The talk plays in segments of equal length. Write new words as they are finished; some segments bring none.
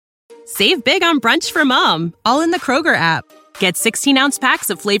Save big on brunch for mom, all in the Kroger app. Get 16-ounce packs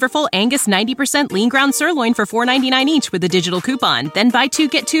of flavorful Angus 90% lean ground sirloin for $4.99 each with a digital coupon. Then buy 2,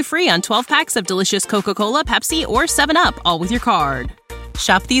 get 2 free on 12 packs of delicious Coca-Cola, Pepsi, or 7-Up, all with your card.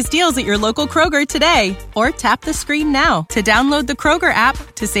 Shop these deals at your local Kroger today, or tap the screen now to download the Kroger app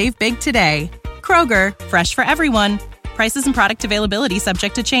to save big today. Kroger, fresh for everyone. Prices and product availability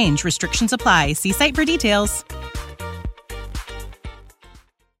subject to change. Restrictions apply. See site for details.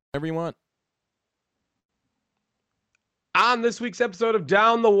 Whatever you want. On this week's episode of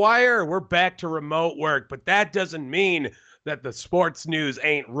Down the Wire, we're back to remote work, but that doesn't mean that the sports news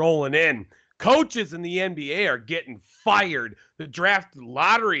ain't rolling in. Coaches in the NBA are getting fired. The draft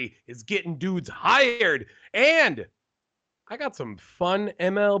lottery is getting dudes hired. And I got some fun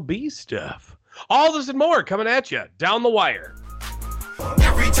MLB stuff. All this and more coming at you. Down the Wire.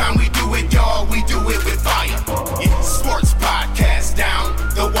 Every time we do it, y'all, we do it with fire. Yeah, sports podcast Down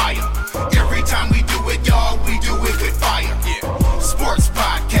the Wire. Every time we do it, y'all, we do it with fire. Yeah, sports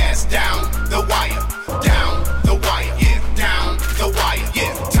podcast Down the Wire. Down the Wire. Yeah, Down the Wire.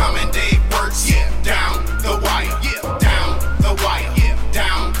 Yeah, Tom and Dave works. Yeah, Down the Wire. Yeah, Down the Wire. Yeah,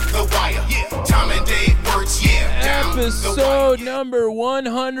 Down the Wire. Yeah, Tom and Dave works. Yeah, Down the Wire. Episode number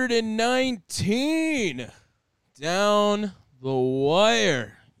 119. Down the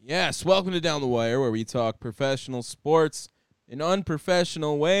Wire. Yes, welcome to Down the Wire, where we talk professional sports in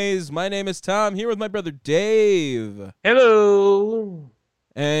unprofessional ways. My name is Tom, here with my brother Dave. Hello.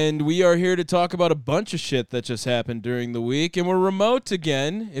 And we are here to talk about a bunch of shit that just happened during the week. And we're remote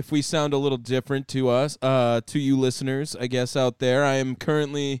again, if we sound a little different to us, to you listeners, I guess, out there. I am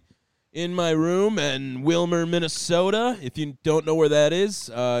currently in my room in Wilmer, Minnesota. If you don't know where that is,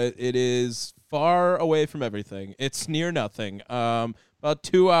 it is far away from everything. It's near nothing. About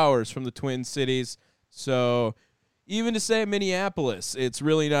 2 hours from the Twin Cities. So even to say Minneapolis, it's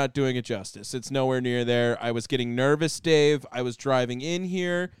really not doing it justice. It's nowhere near there. I was getting nervous, Dave. I was driving in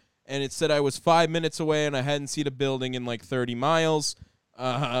here, and it said I was 5 minutes away, and I hadn't seen a building in like 30 miles.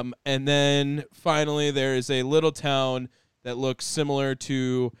 And then finally there is a little town that looks similar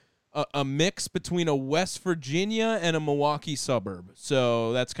to a mix between a West Virginia and a Milwaukee suburb.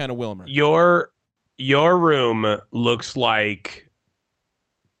 So that's kind of Wilmer. Your room looks like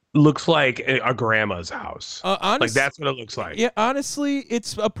a grandma's house. Like that's what it looks like. Yeah, honestly,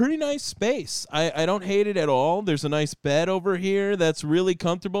 it's a pretty nice space. I don't hate it at all. There's a nice bed over here that's really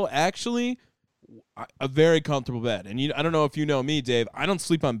comfortable. Actually, a very comfortable bed. And I don't know if you know me, Dave. I don't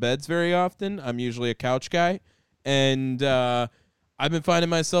sleep on beds very often. I'm usually a couch guy. And I've been finding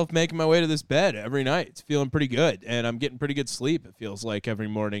myself making my way to this bed every night. It's feeling pretty good. And I'm getting pretty good sleep, it feels like, every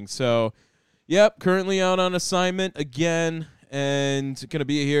morning. So, yep, currently out on assignment again. And going to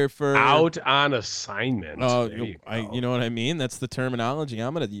be here for... Out on assignment. Oh, you know what I mean? That's the terminology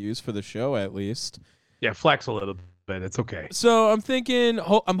I'm going to use for the show, at least. Yeah, flex a little bit. It's okay. So I'm thinking,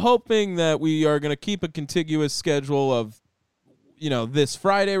 I'm hoping that we are going to keep a contiguous schedule of, this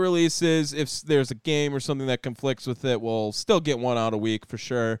Friday releases. If there's a game or something that conflicts with it, we'll still get one out a week for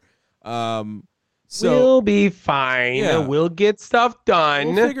sure. So we'll be fine. Yeah. We'll get stuff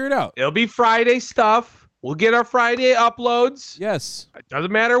done. We'll figure it out. It'll be Friday stuff. We'll get our Friday uploads. Yes. It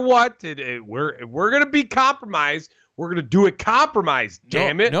doesn't matter what. We're going to be compromised. We're going to do it compromised,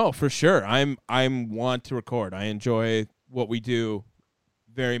 damn it. No, for sure. I'm want to record. I enjoy what we do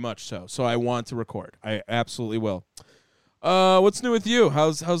very much so. So I want to record. I absolutely will. What's new with you?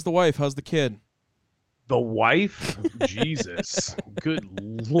 How's the wife? How's the kid? The wife? Jesus.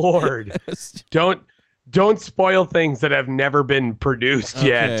 Good Lord. Don't spoil things that have never been produced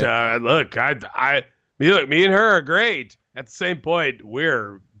yet. Look, me and her are great. At the same point,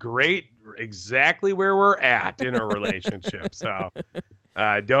 we're great exactly where we're at in our relationship. So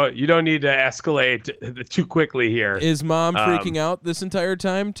you don't need to escalate too quickly here. Is mom freaking out this entire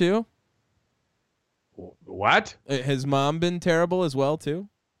time too? What? Has mom been terrible as well too?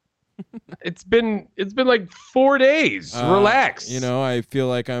 It's been like 4 days. Relax. I feel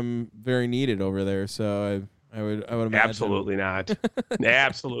like I'm very needed over there, so I would imagine. Absolutely not.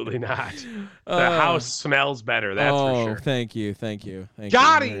 Absolutely not. The house smells better, that's for sure. Thank you Got you him.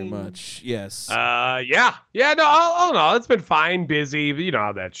 very much. Yes. Yeah, no, all in all, it's been fine, busy. You know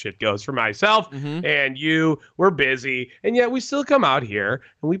how that shit goes for myself and you. We're busy, and yet we still come out here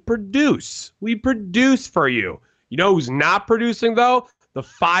and we produce. We produce for you. You know who's not producing, though? The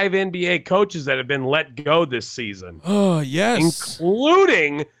 5 NBA coaches that have been let go this season. Oh, yes.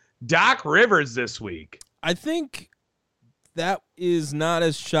 Including Doc Rivers this week. I think that is not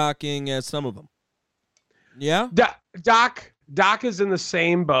as shocking as some of them. Yeah? Doc is in the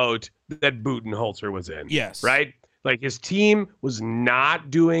same boat that Budenholzer was in. Yes. Right? Like his team was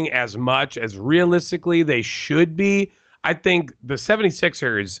not doing as much as realistically they should be. I think the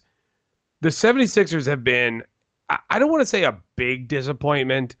 76ers have been, I don't want to say a big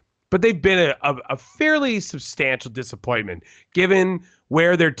disappointment, but they've been a fairly substantial disappointment given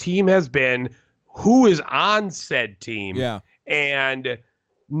where their team has been, who is on said team, and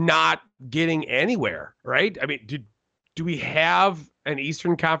not getting anywhere, right? I mean, do we have an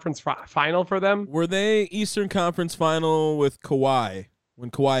Eastern Conference final for them? Were they Eastern Conference final with Kawhi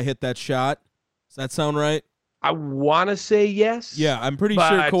when Kawhi hit that shot? Does that sound right? I want to say yes. Yeah, I'm pretty sure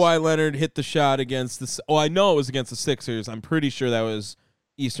Kawhi Leonard hit the shot against the. Oh, I know it was against the Sixers. I'm pretty sure that was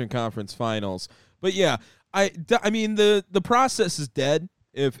Eastern Conference Finals. But yeah, I mean the process is dead.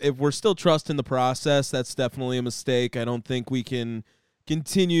 If we're still trusting the process, that's definitely a mistake. I don't think we can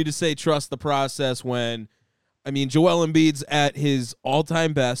continue to say trust the process when, I mean, Joel Embiid's at his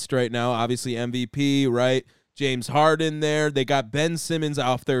all-time best right now, obviously MVP, right? James Harden there. They got Ben Simmons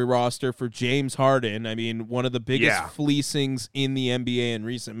off their roster for James Harden. I mean, one of the biggest fleecings in the NBA in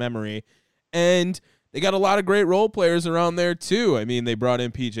recent memory. And they got a lot of great role players around there, too. I mean, they brought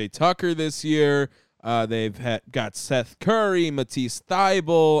in P.J. Tucker this year. They've got Seth Curry, Matisse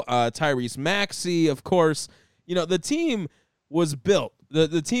Thybulle, Tyrese Maxey, of course. You know, the team was built.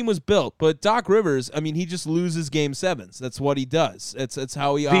 The team was built, but Doc Rivers, I mean, he just loses game sevens. That's what he does. It's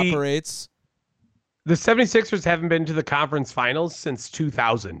how he operates. The 76ers haven't been to the conference finals since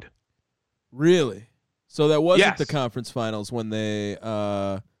 2000. Really? So that wasn't the conference finals when they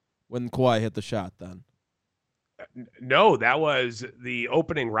when Kawhi hit the shot then? No, that was the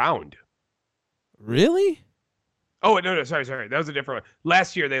opening round. Really? Oh, no, sorry. That was a different one.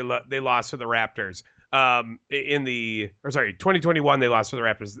 Last year they lost to the Raptors. 2021 they lost to the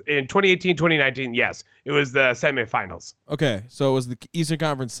Raptors. In 2018, 2019, yes, it was the semifinals. Okay, so it was the Eastern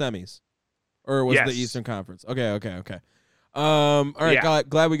Conference semis, or was the Eastern Conference? Okay. All right,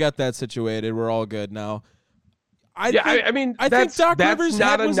 glad we got that situated. We're all good now. I think Doc Rivers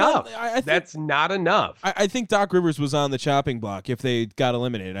not enough. That's not enough. I think Doc Rivers was on the chopping block if they got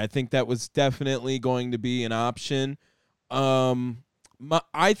eliminated. I think that was definitely going to be an option.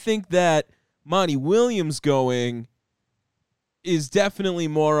 I think that Monty Williams going is definitely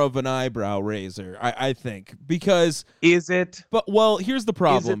more of an eyebrow raiser, I think, because is it? But well, here's the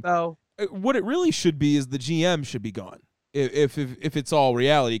problem. Is it though? What it really should be is the GM should be gone if it's all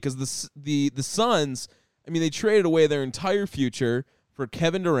reality, because the Suns, I mean, they traded away their entire future for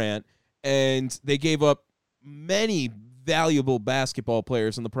Kevin Durant, and they gave up many valuable basketball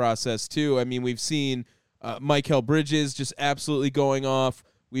players in the process too. I mean, we've seen Mikal Bridges just absolutely going off.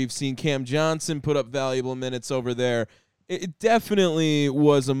 We've seen Cam Johnson put up valuable minutes over there. It definitely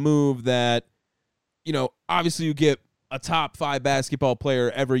was a move that, you know, obviously you get a top 5 basketball player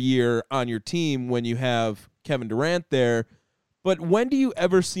every year on your team when you have Kevin Durant there. But when do you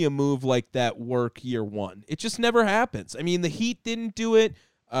ever see a move like that work year one? It just never happens. I mean, the Heat didn't do it.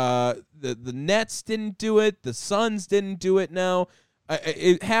 The Nets didn't do it. The Suns didn't do it now.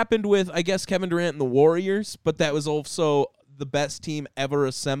 It happened with, I guess, Kevin Durant and the Warriors, but that was also the best team ever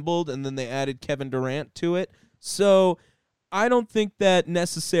assembled, and then they added Kevin Durant to it. So I don't think that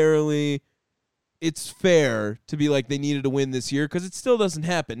necessarily it's fair to be like they needed to win this year, because it still doesn't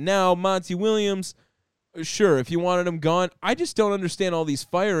happen. Now, Monty Williams, sure, if you wanted him gone, I just don't understand all these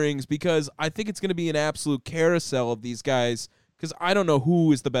firings, because I think it's going to be an absolute carousel of these guys, because I don't know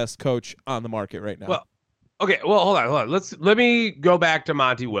who is the best coach on the market right now. Well, okay, well, hold on. Let me go back to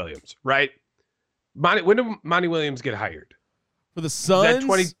Monty Williams, right? When did Monty Williams get hired? For the Suns?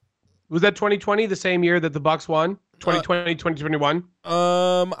 Was that 2020, the same year that the Bucks won? 2020, 2021?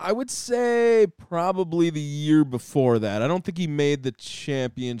 I would say probably the year before that. I don't think he made the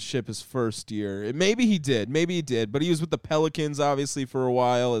championship his first year. Maybe he did, but he was with the Pelicans obviously for a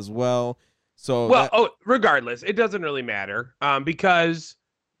while as well. So regardless, it doesn't really matter because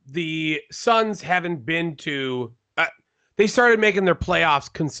the Suns haven't been to they started making their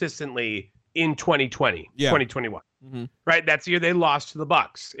playoffs consistently in 2020, 2021. Mm-hmm. Right? That's the year they lost to the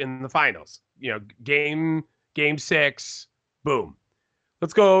Bucks in the finals. You know, game 6, boom.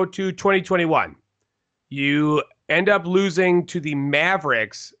 Let's go to 2021. You end up losing to the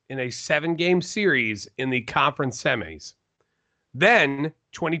Mavericks in a 7-game series in the conference semis. Then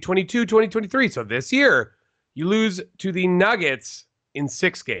 2022, 2023. So this year, you lose to the Nuggets in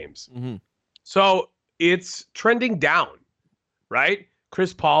 6 games. Mm-hmm. So it's trending down, right?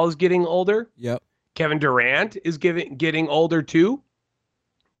 Chris Paul is getting older. Yep. Kevin Durant is getting older too.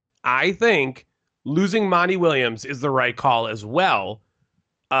 I think losing Monty Williams is the right call as well.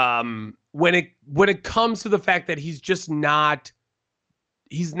 When it comes to the fact that he's not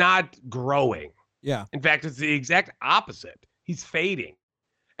growing, Yeah. In fact, it's the exact opposite. He's fading.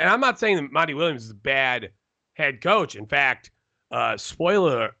 And I'm not saying that Monty Williams is a bad head coach. In fact,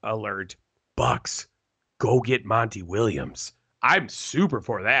 spoiler alert, Bucks, go get Monty Williams. I'm super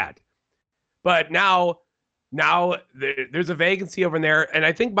for that. But now there's a vacancy over there. And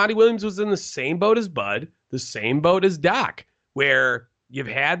I think Monty Williams was in the same boat as Bud, the same boat as Doc, where you've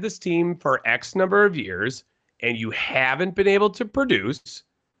had this team for X number of years and you haven't been able to produce.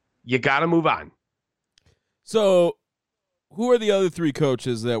 You got to move on. So who are the other three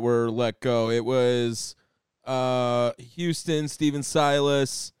coaches that were let go? It was Houston, Steven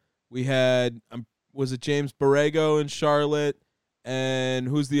Silas. We had, was it James Borrego in Charlotte? And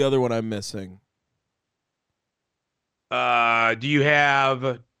who's the other one I'm missing? Do you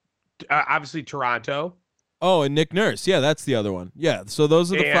have, obviously, Toronto? Oh, and Nick Nurse. Yeah, that's the other one. Yeah, so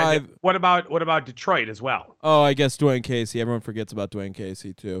those are the five. What about Detroit as well? Oh, I guess Dwayne Casey. Everyone forgets about Dwayne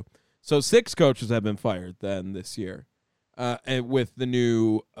Casey, too. So 6 coaches have been fired then this year. And with the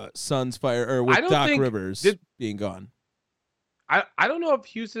new Suns fire, or with Doc Rivers being gone. I don't know if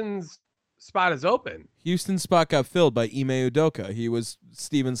Houston's spot is open. Houston's spot got filled by Ime Udoka.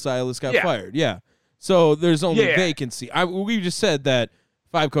 Steven Silas got fired. Yeah. So there's only vacancy. We just said that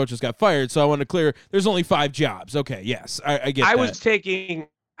 5 coaches got fired, so I want to clear there's only 5 jobs. Okay, yes. I get that.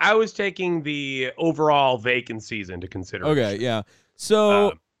 I was taking the overall vacancies into consideration. Okay, yeah.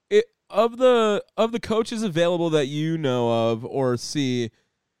 So of the coaches available that you know of or see,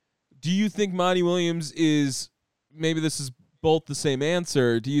 do you think Monty Williams is, maybe this is both the same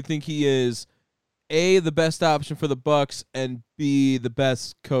answer, do you think he is A, the best option for the Bucks, and B, the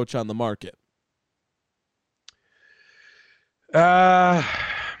best coach on the market?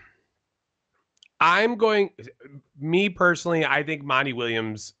 Me personally, I think Monty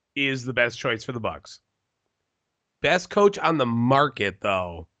Williams is the best choice for the Bucks. Best coach on the market,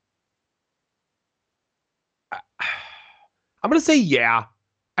 though. I'm going to say, yeah.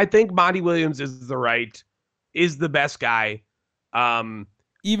 I think Monty Williams is the best guy. Even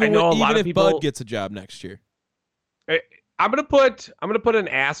if Bud gets a job next year. I'm going to put an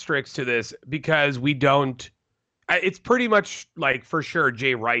asterisk to this because we don't. It's pretty much like for sure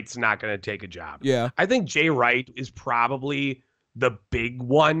Jay Wright's not going to take a job. Yeah. I think Jay Wright is probably the big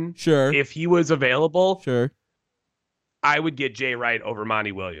one. Sure. If he was available. Sure. I would get Jay Wright over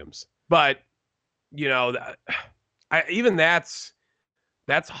Monty Williams. But, even that's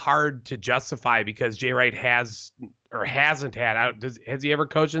hard to justify because Jay Wright has or hasn't had. Has he ever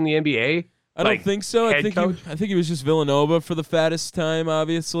coached in the NBA? I don't think so. I think he was just Villanova for the fattest time,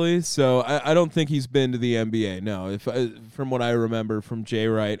 obviously. So I don't think he's been to the NBA. No, from what I remember from Jay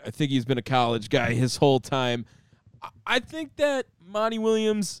Wright, I think he's been a college guy his whole time. I think that Monty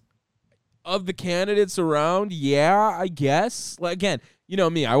Williams, of the candidates around, yeah, I guess. Again, you know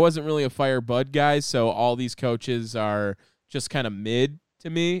me, I wasn't really a fire Bud guy, so all these coaches are just kind of mid to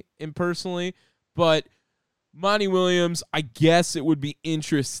me personally. But Monty Williams, I guess it would be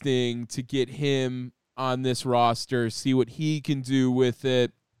interesting to get him on this roster, see what he can do with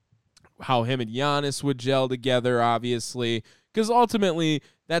it, how him and Giannis would gel together, obviously, because ultimately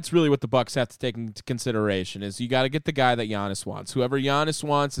that's really what the Bucks have to take into consideration is you got to get the guy that Giannis wants. Whoever Giannis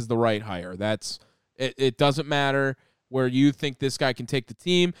wants is the right hire. It doesn't matter where you think this guy can take the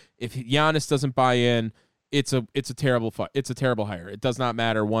team. If Giannis doesn't buy in, it's a terrible hire. It does not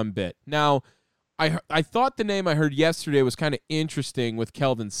matter one bit. Now, I thought the name I heard yesterday was kind of interesting with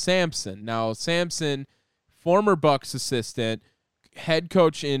Kelvin Sampson. Now, Sampson, former Bucks assistant, head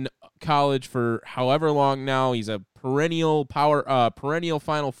coach in college for however long now. He's a perennial Final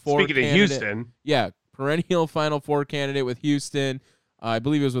Four Speaking candidate. of Houston. Yeah, perennial Final Four candidate with Houston. I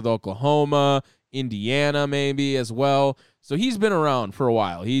believe he was with Oklahoma, Indiana maybe as well. So he's been around for a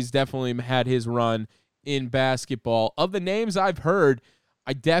while. He's definitely had his run in basketball. Of the names I've heard,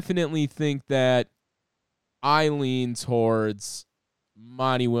 I definitely think that I lean towards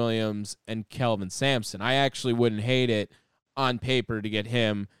Monty Williams and Kelvin Sampson. I actually wouldn't hate it on paper to get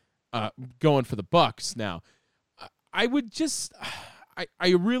him going for the Bucks now. I would just I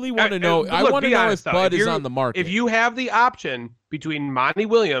really want to know. I want to know if Bud is on the market. If you have the option between Monty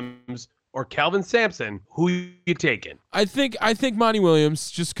Williams or Kelvin Sampson, who you taking? I think Monty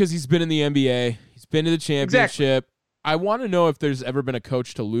Williams, just because he's been in the NBA, he's been to the championship. Exactly. I want to know if there's ever been a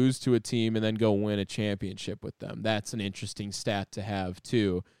coach to lose to a team and then go win a championship with them. That's an interesting stat to have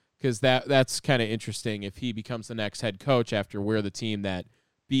too, because that's kind of interesting if he becomes the next head coach after we're the team that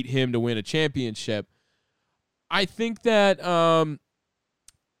beat him to win a championship. I think that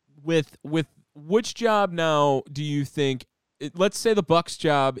with which job now do you think? Let's say the Bucks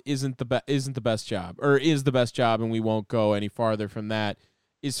job isn't the best job, or is the best job, and we won't go any farther from that.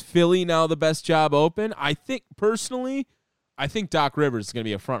 Is Philly now the best job open? I think Doc Rivers is going to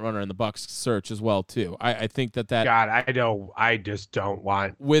be a front runner in the Bucs search as well too. I think that God, I just don't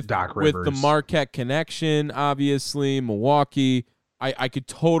want with Doc Rivers. With the Marquette connection, obviously Milwaukee. I could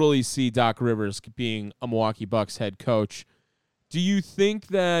totally see Doc Rivers being a Milwaukee Bucks head coach. Do you think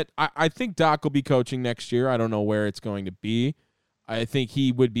that I think Doc will be coaching next year? I don't know where it's going to be. I think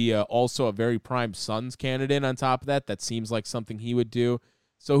he would be also a very prime Suns candidate on top of that. That seems like something he would do.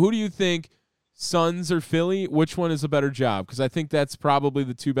 So who do you think, Suns or Philly? Which one is a better job? Because I think that's probably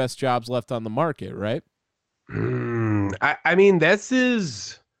the two best jobs left on the market, right? I mean, this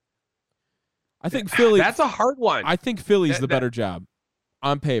is... I think Philly... That's a hard one. I think Philly's the better job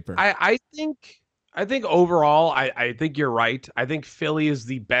on paper. I think overall, I think you're right. I think Philly is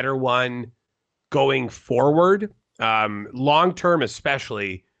the better one going forward, long term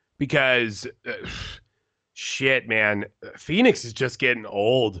especially, because shit, man, Phoenix is just getting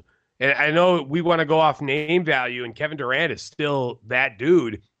old. And I know we want to go off name value, and Kevin Durant is still that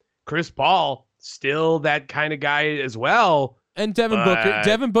dude. Chris Paul, still that kind of guy as well. And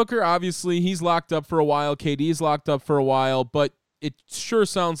Devin Booker, obviously, he's locked up for a while. KD's locked up for a while, but it sure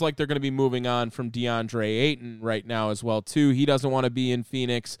sounds like they're going to be moving on from DeAndre Ayton right now as well, too. He doesn't want to be in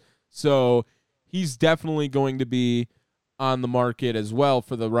Phoenix, so he's definitely going to be on the market as well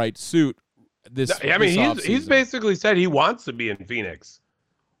for the right suit. He's basically said he wants to be in Phoenix.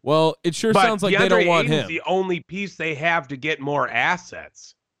 Well, it sure sounds like they don't want him. The only piece they have to get more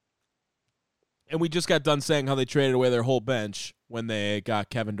assets. And we just got done saying how they traded away their whole bench when they got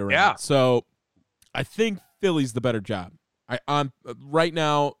Kevin Durant. Yeah. So I think Philly's the better job. Right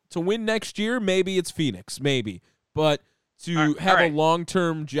now, to win next year, maybe it's Phoenix, maybe. But to have a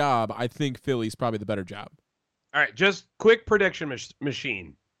long-term job, I think Philly's probably the better job. All right, just quick prediction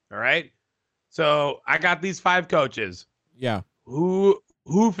machine. All right. So I got these 5 coaches. Yeah.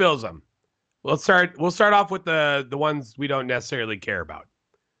 Who fills them? We'll start off with the ones we don't necessarily care about.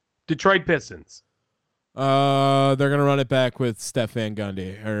 Detroit Pistons. They're gonna run it back with Steve Van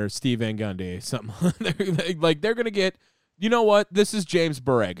Gundy, something. They're gonna get. You know what? This is James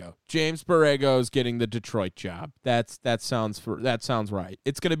Borrego. James Borrego is getting the Detroit job. That sounds right.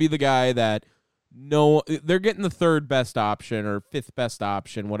 It's gonna be the guy that they're getting the 3rd best option or 5th best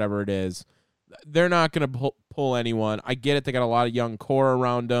option, whatever it is. They're not gonna pull anyone. I get it. They got a lot of young core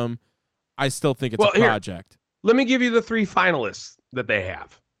around them. I still think it's a project. Let me give you the 3 finalists that they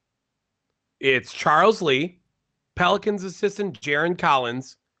have. It's Charles Lee, Pelicans assistant Jaron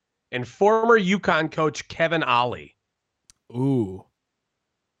Collins, and former UConn coach Kevin Ollie. Ooh.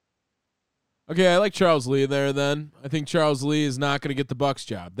 Okay, I like Charles Lee there then. I think Charles Lee is not going to get the Bucks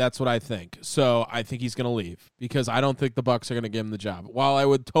job. That's what I think. So I think he's going to leave because I don't think the Bucks are going to give him the job. While I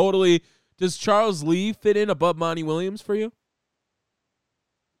would totally... Does Charles Lee fit in above Monty Williams for you?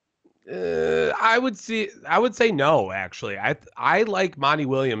 I would say no, actually. I like Monty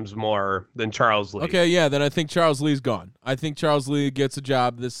Williams more than Charles Lee. Okay, yeah, then I think Charles Lee's gone. I think Charles Lee gets a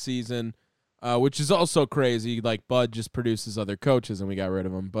job this season, which is also crazy. Like, Bud just produces other coaches, and we got rid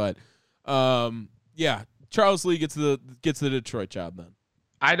of him. But, yeah, Charles Lee gets the Detroit job then.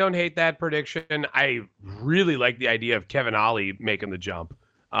 I don't hate that prediction. I really like the idea of Kevin Ollie making the jump.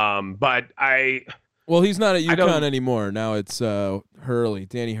 But Well, he's not at UConn anymore. Now it's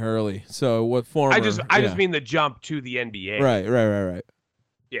Danny Hurley. So what former? I just mean the jump to the NBA. Right.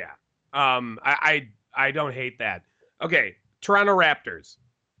 Yeah. I don't hate that. Okay, Toronto Raptors.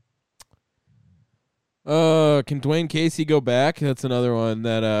 Can Dwayne Casey go back? That's another one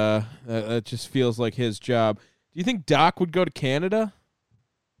that just feels like his job. Do you think Doc would go to Canada?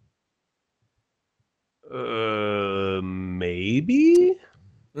 Maybe.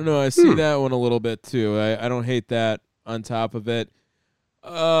 I don't know. I see that one a little bit too. I don't hate that on top of it.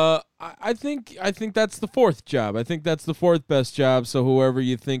 I think that's the 4th job. I think that's the 4th best job. So whoever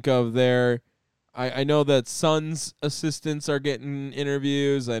you think of there, I know that Suns assistants are getting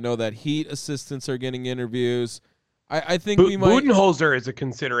interviews. I know that Heat assistants are getting interviews. I think we might. Budenholzer is a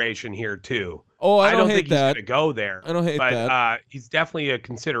consideration here too. Oh, I don't think that. he's going to go there. I don't hate that. But he's definitely a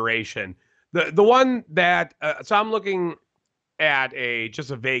consideration. The one that so I'm looking at just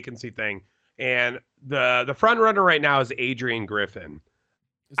a vacancy thing, and the front runner right now is Adrian Griffin.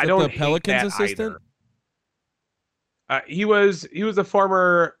 I don't hate the Pelicans assistant. He was a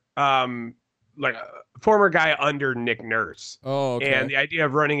former former guy under Nick Nurse. Oh, okay. And the idea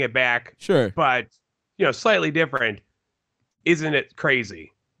of running it back, sure, but slightly different. Isn't it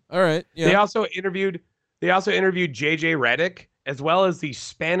crazy? All right. Yeah. They also interviewed JJ Redick, as well as the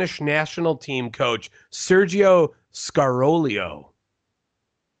Spanish national team coach Sergio Scariolo.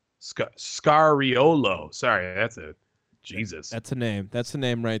 Sorry, that's a Jesus. That's a name. That's a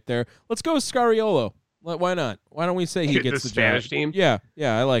name right there. Let's go with Scariolo. Why not? Why don't we say he gets the Spanish job? team? Yeah,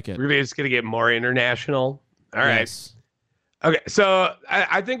 I like it. We're just going to get more international. All right. Yes. Okay, so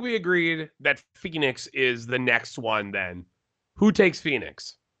I think we agreed that Phoenix is the next one then. Who takes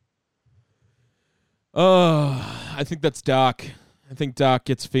Phoenix? I think that's Doc. I think Doc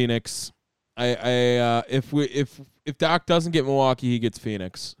gets Phoenix. If Doc doesn't get Milwaukee, he gets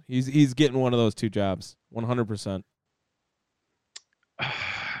Phoenix. He's getting one of those two jobs, 100%.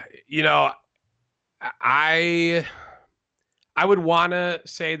 You know, I would want to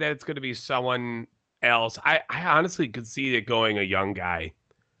say that it's going to be someone else. I honestly could see it going a young guy,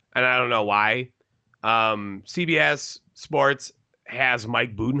 and I don't know why. CBS Sports has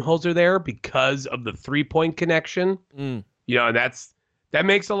Mike Budenholzer there because of the 3-point connection. You know, that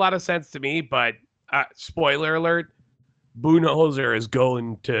makes a lot of sense to me. But spoiler alert, Budenholzer is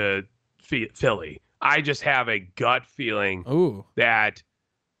going to Philly. I just have a gut feeling that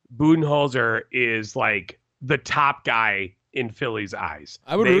Budenholzer is like the top guy in Philly's eyes.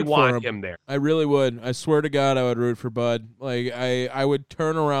 I would root for him. There. I really would. I swear to God, I would root for Bud. Like I would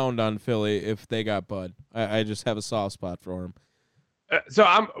turn around on Philly if they got Bud. I just have a soft spot for him.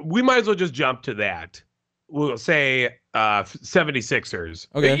 So we might as well just jump to that. We'll say 76ers.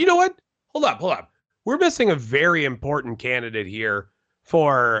 Okay. You know what? Hold up. We're missing a very important candidate here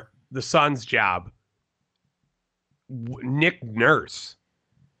for the Suns job. Nick Nurse.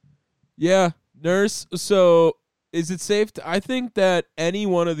 Yeah, Nurse. So is it safe? I think that any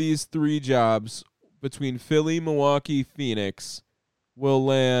one of these three jobs between Philly, Milwaukee, Phoenix will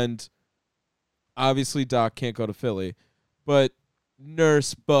land. Obviously, Doc can't go to Philly, but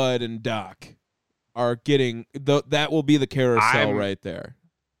Nurse, Bud, and Doc are getting that will be the carousel right there.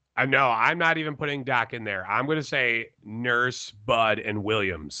 I know. I'm not even putting Doc in there. I'm going to say Nurse, Bud, and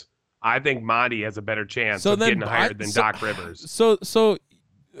Williams. I think Monty has a better chance of getting hired than Doc Rivers. So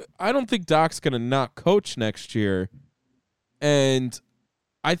I don't think Doc's going to not coach next year, and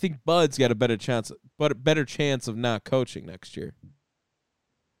I think Bud's got a better chance of not coaching next year.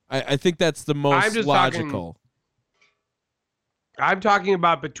 I think that's the most logical. I'm talking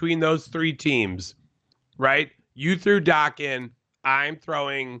about between those three teams, right? You threw Doc in. I'm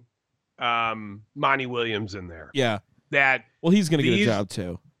throwing Monty Williams in there. Yeah. Well, he's going to get a job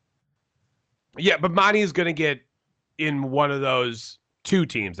too. Yeah, but Monty is going to get in one of those two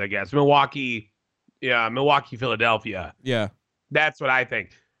teams, I guess. Milwaukee, Philadelphia. Yeah. That's what I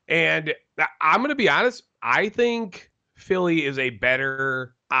think. And I'm going to be honest. I think Philly is a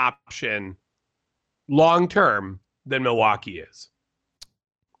better option long-term than Milwaukee is.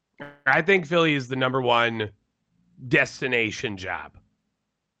 I think Philly is the number one destination job.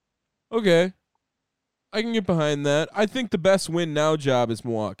 Okay. I can get behind that. I think the best win now job is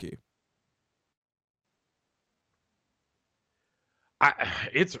Milwaukee.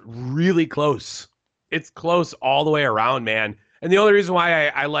 It's really close. It's close all the way around, man. And the only reason why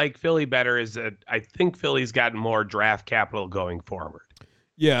I like Philly better is that I think Philly's gotten more draft capital going forward.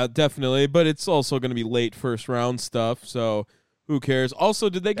 Yeah, definitely. But it's also going to be late first round stuff, so who cares? Also,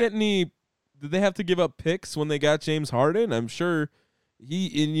 did they have to give up picks when they got James Harden? I'm sure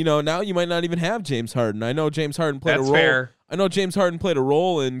now you might not even have James Harden. I know James Harden played a role. Fair. I know James Harden played a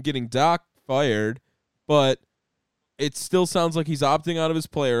role in getting Doc fired, but it still sounds like he's opting out of his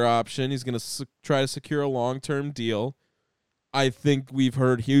player option. He's going to try to secure a long-term deal. I think we've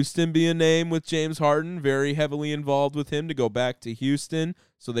heard Houston be a name with James Harden, very heavily involved with him to go back to Houston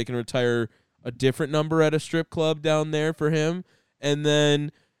so they can retire a different number at a strip club down there for him. And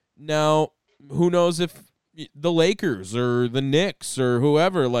then now who knows if the Lakers or the Knicks or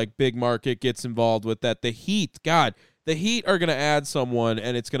whoever, like big market, gets involved with that. The Heat, God, the Heat are going to add someone,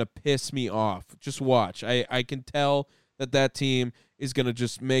 and it's going to piss me off. Just watch. I can tell that team is going to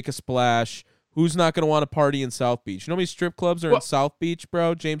just make a splash. Who's not going to want to party in South Beach? You know how many strip clubs are in South Beach,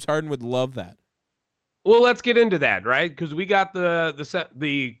 bro? James Harden would love that. Well, let's get into that, right? Because we got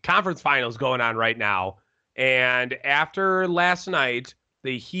the conference finals going on right now. And after last night,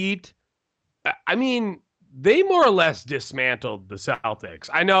 the Heat, I mean, they more or less dismantled the Celtics.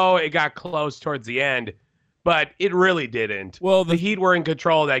 I know it got close towards the end, but it really didn't. Well, the Heat were in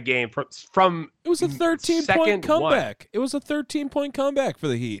control of that game from it was a 13-point comeback. It was a 13-point comeback for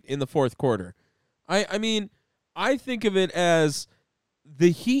the Heat in the fourth quarter. I mean, I think of it as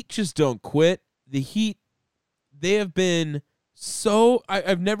the Heat just don't quit. The Heat, they have been so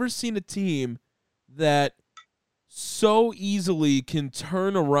I've never seen a team that so easily can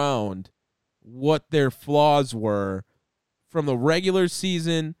turn around what their flaws were from the regular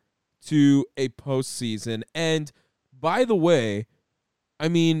season to a postseason. And by the way, I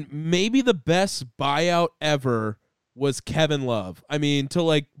mean, maybe the best buyout ever was Kevin Love. I mean, to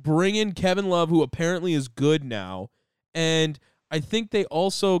like bring in Kevin Love, who apparently is good now, and I think they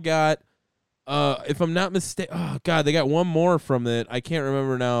also got, if I'm not mistaken, oh God, they got one more from it. I can't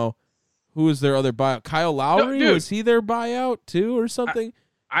remember now. Who was their other buyout? Kyle Lowry? No, was he their buyout too, or something?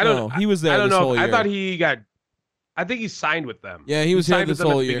 I don't know. He was there. I don't this know. Whole year. I thought he got. I think he signed with them. Yeah, he was here signed this with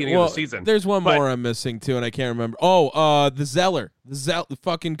them whole at the year. beginning Well, of the season. there's one more I'm missing too, and I can't remember. Oh, the Zeller, the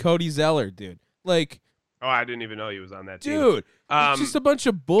fucking Cody Zeller, dude. Like, oh, I didn't even know he was on that team. dude, it's just a bunch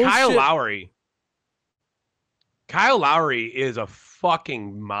of bullshit. Kyle Lowry is a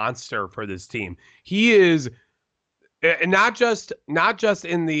fucking monster for this team. He is not just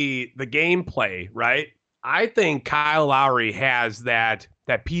in the gameplay, right? I think Kyle Lowry has that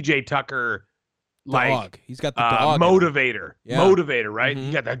PJ Tucker dog. He's got the dog motivator, right? Mm-hmm.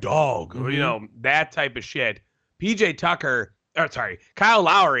 He got that dog, Mm-hmm. That type of shit. Kyle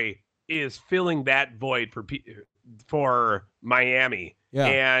Lowry is filling that void for Miami. Yeah.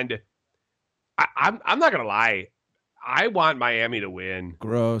 And I'm not gonna lie, I want Miami to win.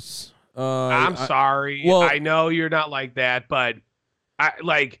 Gross. I'm sorry. Well, I know you're not like that, but I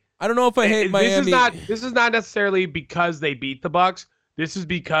don't know if I hate Miami. This is not necessarily because they beat the Bucks. This is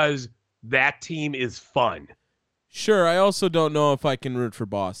because that team is fun. Sure. I also don't know if I can root for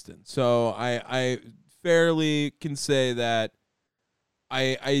Boston. So I fairly can say that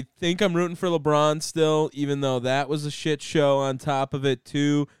I think I'm rooting for LeBron still, even though that was a shit show on top of it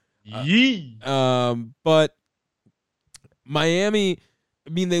too. But Miami, I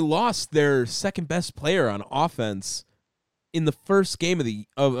mean, they lost their second best player on offense in the first game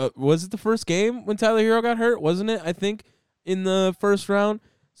was it the first game when Tyler Hero got hurt? Wasn't it? I think in the first round.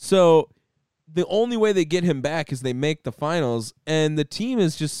 So the only way they get him back is they make the finals, and the team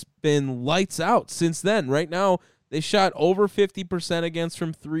has just been lights out since then. Right now, they shot over 50% against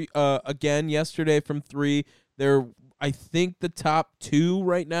from three again yesterday from three. They're, I think, the top two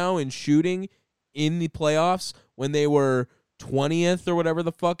right now in shooting in the playoffs when they were 20th or whatever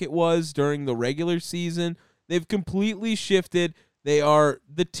the fuck it was during the regular season. They've completely shifted.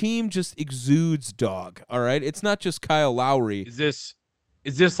 The team just exudes dog, all right? It's not just Kyle Lowry.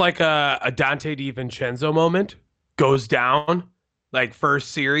 Is this like a Dante DiVincenzo moment? Goes down like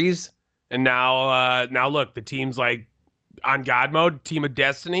first series, and now look, the team's like on God mode, team of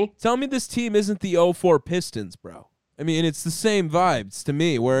destiny. Tell me this team isn't the 0-4 Pistons, bro. I mean, it's the same vibes to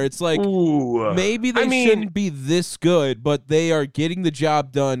me, where it's like, maybe they shouldn't be this good, but they are getting the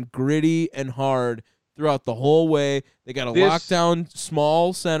job done gritty and hard throughout the whole way. They got a lockdown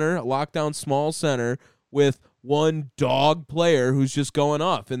small center with one dog player who's just going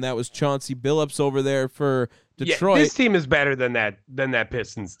off, and that was Chauncey Billups over there for Detroit. Yeah, this team is better than that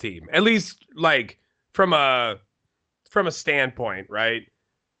Pistons team, at least like from a standpoint, right?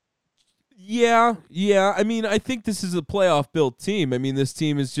 Yeah. I mean, I think this is a playoff built team. I mean, this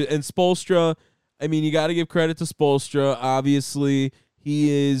team is just, and Spoelstra, I mean, you got to give credit to Spoelstra. Obviously, he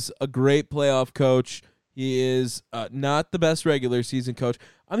is a great playoff coach. He is not the best regular season coach.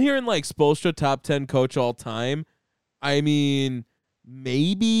 I'm hearing like Spoelstra top 10 coach all time. I mean,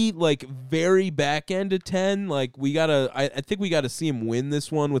 maybe like very back end of 10. Like I think we gotta see him win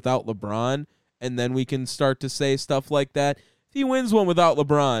this one without LeBron, and then we can start to say stuff like that. If he wins one without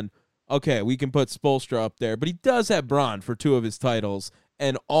LeBron, okay, we can put Spoelstra up there. But he does have Bron for 2 of his titles,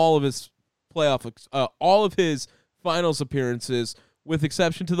 and all of his finals appearances, with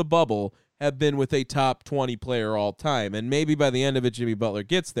exception to the bubble, have been with a top 20 player all time. And maybe by the end of it, Jimmy Butler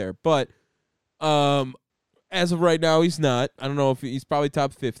gets there. But as of right now, he's not. I don't know if he's probably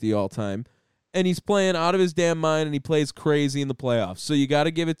top 50 all time. And he's playing out of his damn mind, and he plays crazy in the playoffs. So you got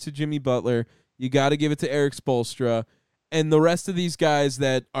to give it to Jimmy Butler. You got to give it to Eric Spoelstra. And the rest of these guys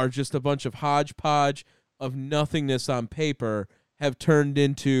that are just a bunch of hodgepodge of nothingness on paper have turned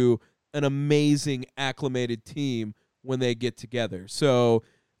into an amazing acclimated team when they get together. So,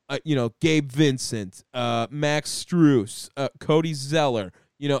 Gabe Vincent, Max Strus, Cody Zeller,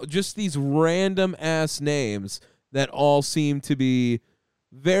 just these random ass names that all seem to be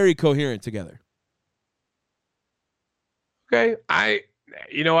very coherent together. Okay.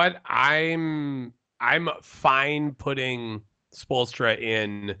 You know what? I'm fine putting Spoelstra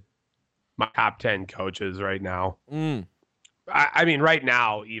in my top 10 coaches right now. I mean, right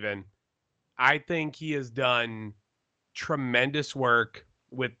now, even. I think he has done tremendous work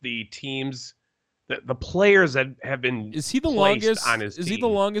with the teams, the players that have been Is he the placed longest on his team. Is he the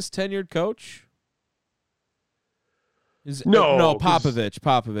longest tenured coach? No,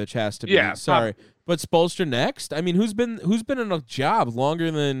 Popovich has to be. Yeah, sorry. But Spoelstra next? I mean, who's been in a job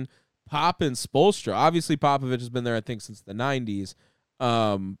longer than Pop and Spoelstra? Obviously Popovich has been there, I think, since the 90s.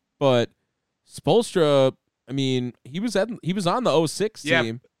 But Spoelstra, I mean, he was on the 06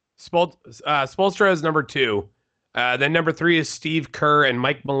 team. Spoelstra is number 2. Then number 3 is Steve Kerr and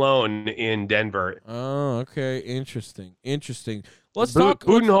Mike Malone in Denver. Oh, okay. Interesting. Let's talk.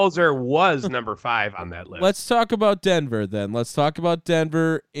 Budenholzer was number 5 on that list. Let's talk about Denver then. Let's talk about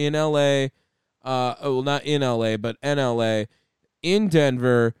Denver in LA. Well, not in LA, but NLA. In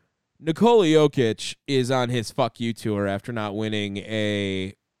Denver, Nikola Jokic is on his fuck you tour after not winning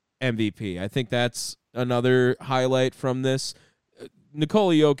a MVP. I think that's another highlight from this.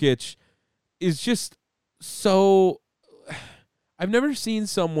 Nikola Jokic is just so... I've never seen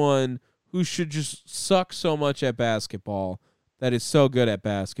someone who should just suck so much at basketball that is so good at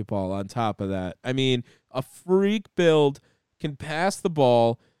basketball on top of that. I mean, a freak build, can pass the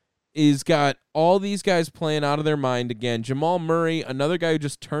ball, is got all these guys playing out of their mind again. Jamal Murray, another guy who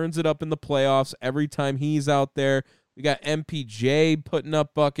just turns it up in the playoffs every time he's out there. We got MPJ putting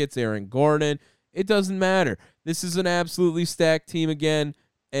up buckets, Aaron Gordon. It doesn't matter. This is an absolutely stacked team again,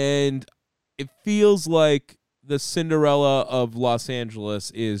 and it feels like the Cinderella of Los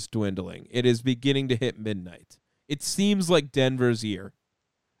Angeles is dwindling. It is beginning to hit midnight. It seems like Denver's year.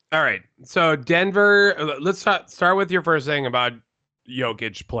 All right. So Denver, let's start with your first thing about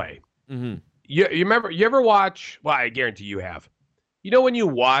Jokic play. Mm-hmm. You remember, you ever watch, well, I guarantee you have. You know when you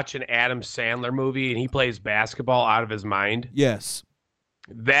watch an Adam Sandler movie and he plays basketball out of his mind? Yes.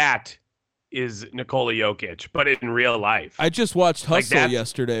 That is Nikola Jokic, but in real life. I just watched Hustle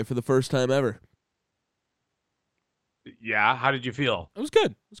yesterday for the first time ever. Yeah, how did you feel? It was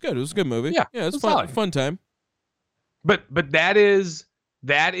good. It was a good movie. Yeah, it was fun. Fun time. But that is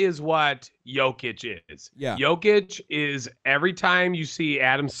what Jokic is. Yeah. Jokic is, every time you see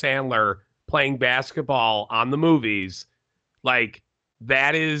Adam Sandler playing basketball on the movies, like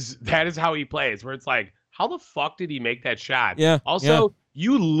that is how he plays, where it's like, how the fuck did he make that shot? Yeah. Also,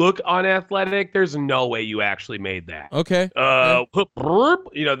 you look unathletic. There's no way you actually made that. Okay.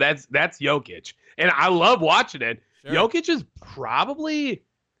 You know, that's Jokic. And I love watching it. Sure. Jokic is probably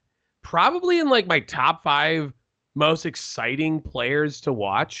in like my top 5 most exciting players to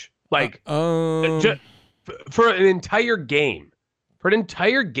watch. Like just for an entire game.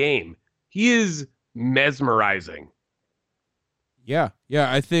 He is mesmerizing. Yeah.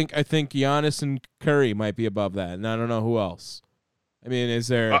 I think Giannis and Curry might be above that, and I don't know who else. I mean, is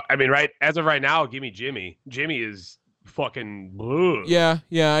there? As of right now, give me Jimmy. Jimmy is fucking. Ugh.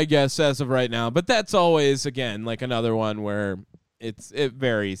 Yeah. I guess as of right now, but that's always again like another one where it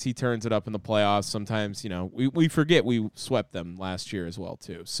varies. He turns it up in the playoffs. Sometimes, you know, we forget we swept them last year as well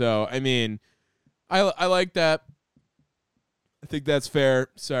too. So I mean, I like that. I think that's fair.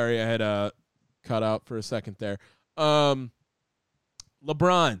 Sorry, I had cut out for a second there.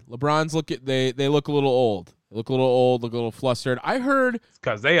 LeBron's they look a little old. They look a little flustered. I heard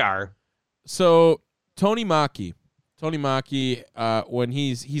because they are. So Tony Maki, when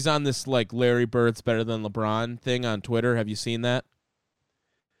he's on this like Larry Bird's better than LeBron thing on Twitter. Have you seen that?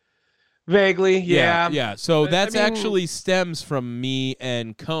 Vaguely, yeah. Yeah. So that's actually stems from me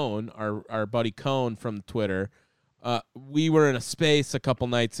and Cone, our buddy Cone from Twitter. We were in a space a couple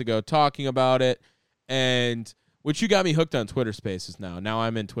nights ago talking about it, and which you got me hooked on Twitter Spaces now. Now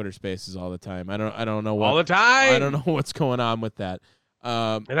I'm in Twitter Spaces all the time. I don't know what all the time. I don't know what's going on with that.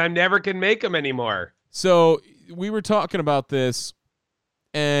 And I never can make them anymore. So we were talking about this,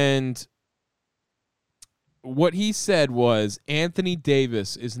 and what he said was Anthony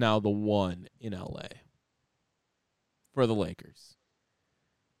Davis is now the one in LA for the Lakers.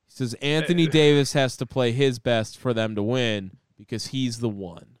 He says Anthony Davis has to play his best for them to win because he's the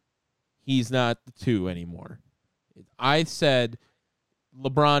one. He's not the 2 anymore. I said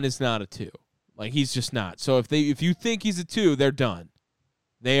LeBron is not a 2. Like, he's just not. So if you think he's a 2, they're done.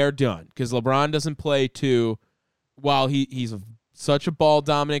 They are done because LeBron doesn't play 2 while he's such a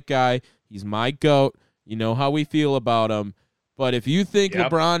ball-dominant guy. He's my GOAT. You know how we feel about him. But if you think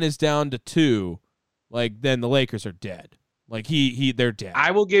LeBron is down to 2, like, then the Lakers are dead. Like, they're dead.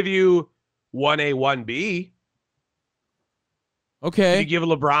 I will give you 1A, 1B. Okay. Can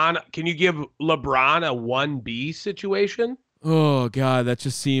you give LeBron a 1B situation? Oh, God, that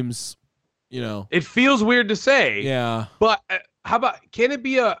just seems, you know. It feels weird to say. Yeah. But how about, can it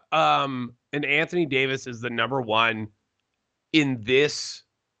be an Anthony Davis is the number 1 in this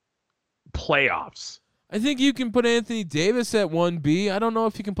playoffs? I think you can put Anthony Davis at 1B. I don't know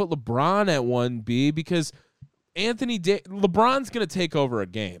if you can put LeBron at 1B because LeBron's going to take over a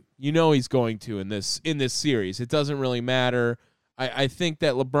game. You know he's going to in this series. It doesn't really matter. I think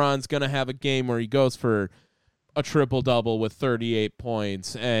that LeBron's going to have a game where he goes for a triple-double with 38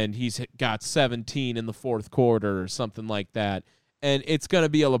 points, and he's got 17 in the fourth quarter or something like that. And it's going to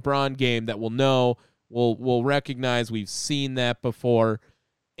be a LeBron game that we'll know will recognize we've seen that before.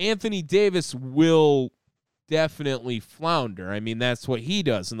 Anthony Davis will definitely flounder. I mean, that's what he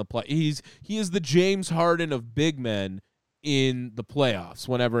does in the play. He is the James Harden of big men in the playoffs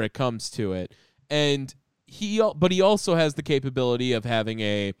whenever it comes to it. And he also has the capability of having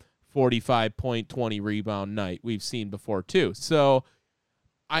a 45-point, 20-rebound night we've seen before too. So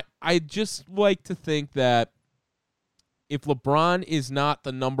I just like to think that if LeBron is not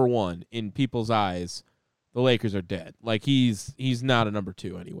the number one in people's eyes, the Lakers are dead. Like he's not a number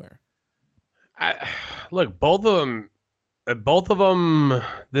two anywhere. Look, both of them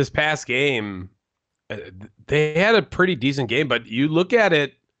this past game, they had a pretty decent game, but you look at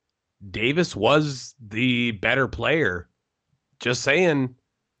it, Davis was the better player. Just saying.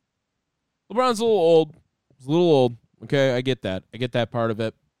 LeBron's a little old. He's a little old. Okay, I get that. I get that part of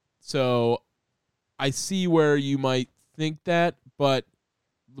it. So I see where you might think that, but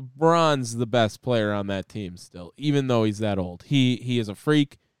LeBron's the best player on that team still, even though he's that old. He is a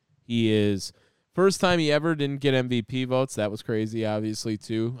freak. He is first time he ever didn't get MVP votes. That was crazy, obviously,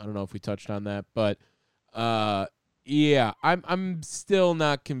 too. I don't know if we touched on that, but yeah, I'm still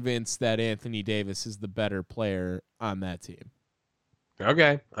not convinced that Anthony Davis is the better player on that team.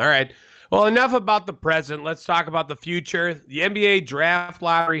 Okay. All right. Well, enough about the present. Let's talk about the future. The NBA draft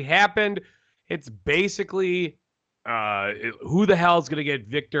lottery happened. It's basically who the hell is going to get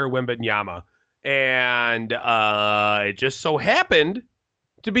Victor Wembanyama? And it just so happened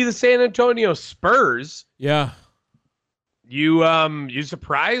to be the San Antonio Spurs. Yeah. You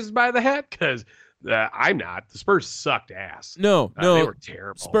surprised by that? Because I'm not. The Spurs sucked ass. No. They were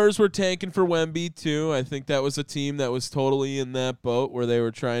terrible. Spurs were tanking for Wemby, too. I think that was a team that was totally in that boat where they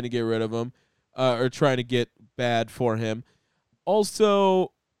were trying to get rid of him or trying to get bad for him.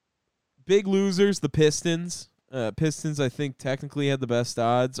 Also, big losers, the Pistons. Pistons, I think, technically had the best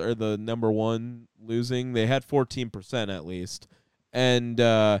odds, or the number one losing. They had 14% at least. And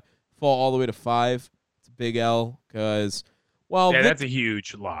fall all the way to 5. It's a big L because... Well, yeah, that's a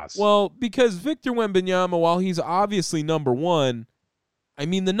huge loss. Well, because Victor Wembanyama, while he's obviously number one, I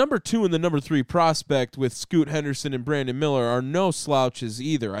mean, the number 2 and the number 3 prospect with Scoot Henderson and Brandon Miller are no slouches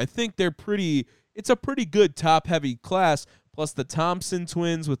either. I think it's a pretty good top-heavy class, plus the Thompson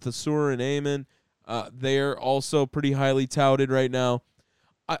twins with Thesur and Amon. They're also pretty highly touted right now.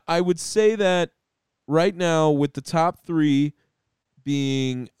 I would say that right now with the top 3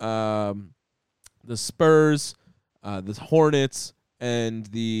 being the Spurs, the Hornets, and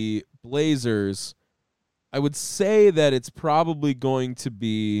the Blazers, I would say that it's probably going to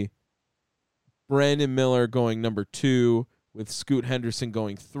be Brandon Miller going number 2 with Scoot Henderson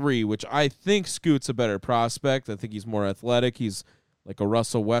going 3, which I think Scoot's a better prospect. I think he's more athletic. He's like a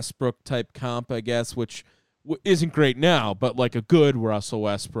Russell Westbrook type comp, I guess, which isn't great now, but like a good Russell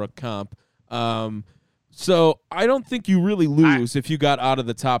Westbrook comp. So I don't think you really lose if you got out of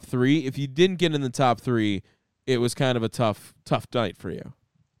the top 3. If you didn't get in the top 3, it was kind of a tough night for you.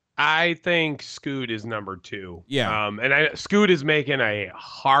 I think Scoot is number 2. Yeah. And Scoot is making a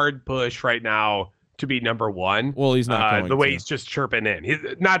hard push right now to be number 1. Well, he's not going the way to. he's just chirping in. He's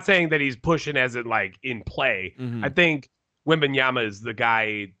not saying that he's pushing as in like in play. Mm-hmm. I think Wembanyama is the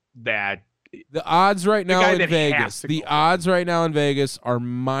guy that the odds right now in Vegas. The odds right now in Vegas are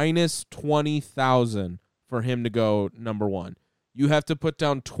minus 20,000 for him to go number 1. You have to put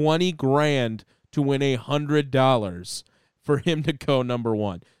down $20,000 to win $100 for him to go number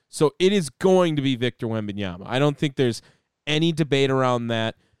 1. So it is going to be Victor Wembanyama. I don't think there's any debate around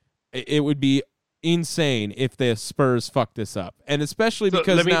that. It would be insane if the Spurs fuck this up, and especially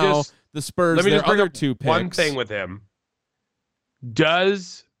because now the Spurs, their other 2 picks. One thing with him: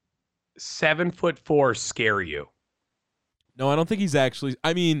 does 7'4" scare you? No, I don't think he's actually.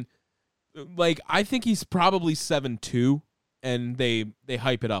 I mean, like I think he's probably 7'2", and they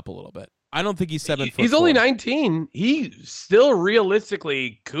hype it up a little bit. I don't think he's 7 foot. He's only 19. He still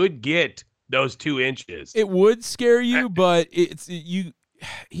realistically could get those 2 inches. It would scare you, but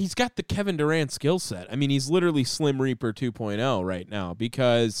he's got the Kevin Durant skill set. I mean, he's literally Slim Reaper 2.0 right now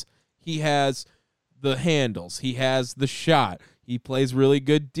because he has the handles. He has the shot. He plays really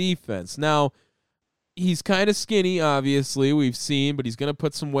good defense. Now, he's kind of skinny, obviously, we've seen, but he's going to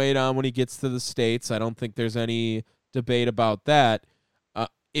put some weight on when he gets to the States. I don't think there's any debate about that.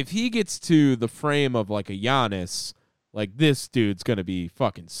 If he gets to the frame of like a Giannis, like this dude's gonna be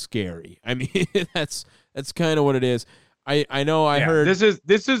fucking scary. I mean, that's kind of what it is. I know I heard this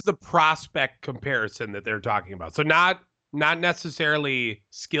is the prospect comparison that they're talking about. So not necessarily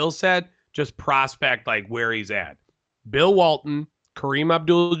skill set, just prospect, like where he's at. Bill Walton, Kareem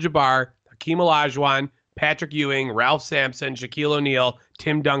Abdul-Jabbar, Hakeem Olajuwon, Patrick Ewing, Ralph Sampson, Shaquille O'Neal,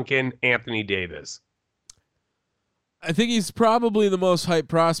 Tim Duncan, Anthony Davis. I think he's probably the most hyped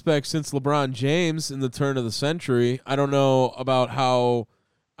prospect since LeBron James in the turn of the century. I don't know about how.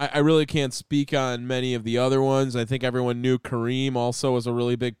 I really can't speak on many of the other ones. I think everyone knew Kareem also was a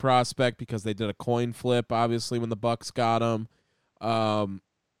really big prospect because they did a coin flip, obviously, when the Bucks got him.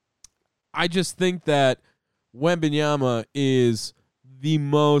 I just think that Wembanyama is the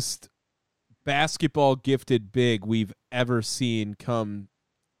most basketball gifted big we've ever seen come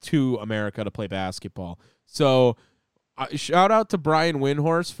to America to play basketball. So shout out to Brian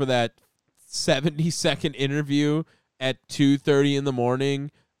Windhorst for that 70-second interview at 2:30 in the morning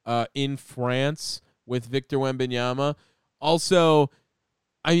in France with Victor Wembanyama. Also,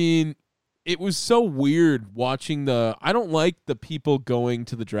 I mean, it was so weird watching I don't like the people going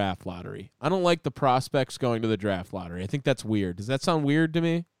to the draft lottery. I don't like the prospects going to the draft lottery. I think that's weird. Does that sound weird to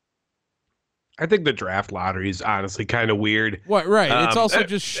me? I think the draft lottery is honestly kind of weird. What? Right. It's also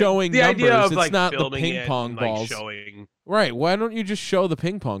just showing the numbers. idea of It's not the ping pong balls. Showing. Right. Why don't you just show the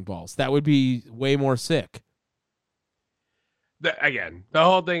ping pong balls? That would be way more sick. Again, the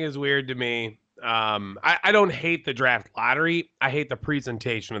whole thing is weird to me. I don't hate the draft lottery. I hate the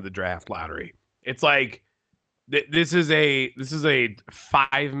presentation of the draft lottery. It's like this is a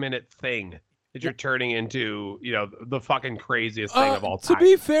 5-minute thing that you're turning into, the fucking craziest thing of all time. To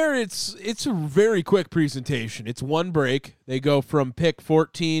be fair, it's a very quick presentation. It's one break. They go from pick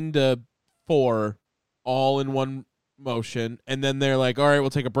 14 to 4 all in one motion, and then they're like, all right, we'll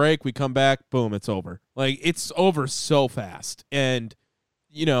take a break. We come back, boom, it's over. Like, it's over so fast. And,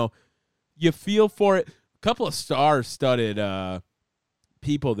 you feel for it. A couple of star-studded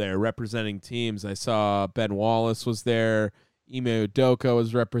people there representing teams. I saw Ben Wallace was there. Ime Udoka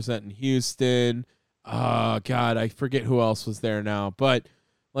was representing Houston. God, I forget who else was there now. But,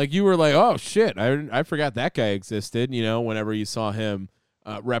 like, you were like, oh, shit, I forgot that guy existed, whenever you saw him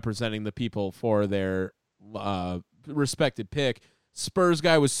representing the people for their respected pick. Spurs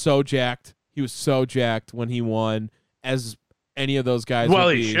guy was so jacked. He was so jacked when he won, as any of those guys well,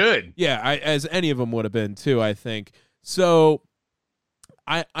 would he be. should. Yeah, as any of them would have been, too, I think. So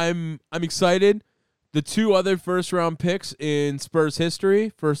I'm excited. The two other first-round picks in Spurs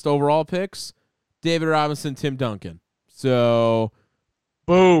history, first overall picks, David Robinson, Tim Duncan. So,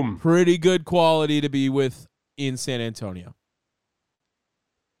 boom. Pretty good quality to be with in San Antonio.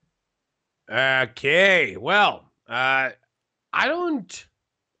 Okay, well, I don't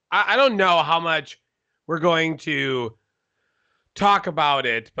know how much we're going to talk about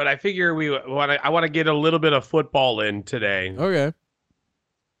it, but I figure I want to get a little bit of football in today. Okay.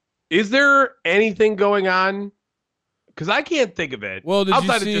 Is there anything going on? Because I can't think of it. Well,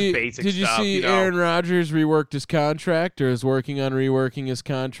 outside of just basic did you stuff, see Aaron Rodgers reworked his contract, or is working on reworking his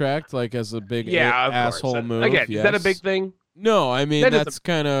contract, like as a big asshole move? Again, yes. Is that a big thing? No, I mean that's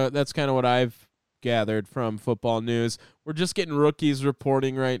kind of what I've gathered from football news. We're just getting rookies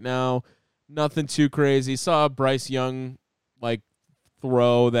reporting right now. Nothing too crazy. Saw Bryce Young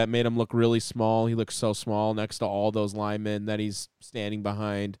throw that made him look really small. He looks so small next to all those linemen that he's standing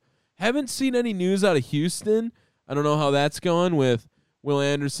behind. Haven't seen any news out of Houston. I don't know how that's going with Will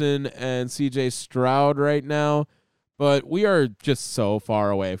Anderson and CJ Stroud right now, but we are just so far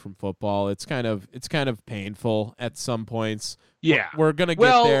away from football. It's kind of painful at some points. Yeah. We're going to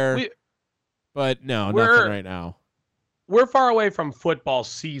get there. But no, nothing right now. We're far away from football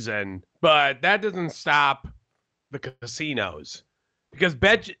season, but that doesn't stop the casinos, because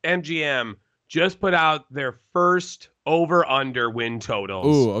BetMGM just put out their first over/under win totals.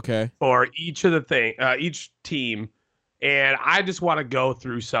 Ooh, okay. For each team, and I just want to go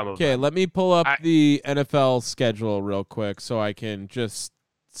through some of them. Okay, let me pull up the NFL schedule real quick so I can just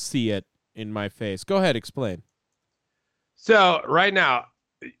see it in my face. Go ahead, explain. So right now,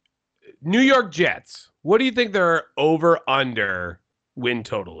 New York Jets. What do you think their over/under win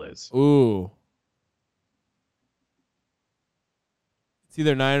total is? Ooh. It's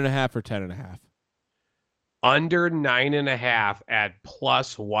either 9.5 or 10.5. Under 9.5 at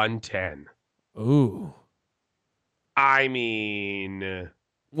plus 110. Ooh. I mean,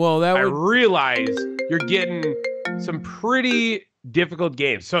 well, I realize you're getting some pretty difficult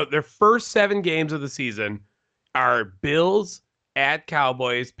games. So their first 7 games of the season are Bills at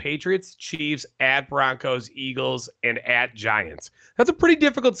Cowboys, Patriots, Chiefs, at Broncos, Eagles, and at Giants. That's a pretty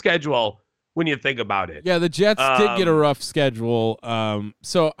difficult schedule when you think about it. Yeah, the Jets did get a rough schedule.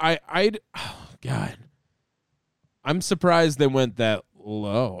 So God, I'm surprised they went that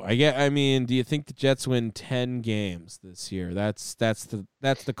low. I mean, do you think the Jets win 10 games this year? That's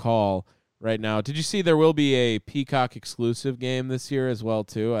the call right now. Did you see there will be a Peacock exclusive game this year as well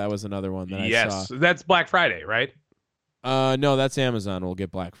too? That was another one that I saw. Yes, that's Black Friday, right? No, that's Amazon. We'll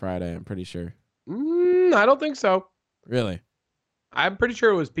get Black Friday, I'm pretty sure. I don't think so. Really? I'm pretty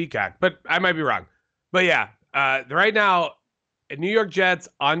sure it was Peacock, but I might be wrong. But yeah, right now, New York Jets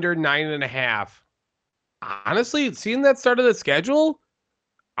under 9.5. Honestly, seeing that start of the schedule,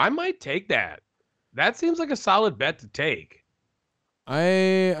 I might take that. That seems like a solid bet to take.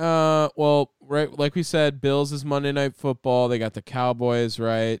 Well, right, like we said, Bills is Monday Night Football. They got the Cowboys,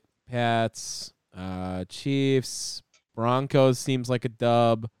 right? Pats, Chiefs, Broncos seems like a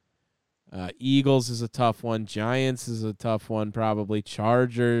dub. Eagles is a tough one. Giants is a tough one, probably.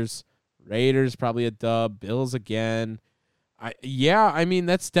 Chargers, Raiders, probably a dub. Bills again. I mean,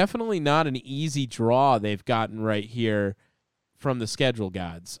 that's definitely not an easy draw they've gotten right here from the schedule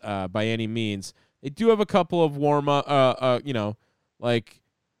gods, by any means. They do have a couple of like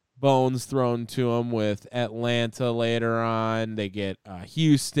bones thrown to them with Atlanta later on. They get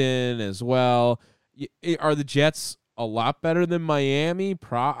Houston as well. Are the Jets a lot better than Miami?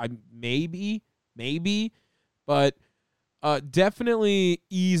 Maybe, but definitely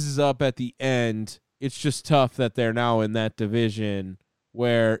eases up at the end. It's just tough that they're now in that division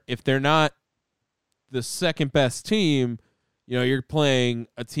where if they're not the second best team, you're playing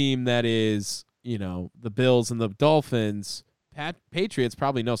a team that is, the Bills and the Dolphins. Patriots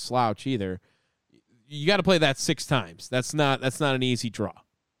probably no slouch either. You got to play that 6 times. That's not an easy draw.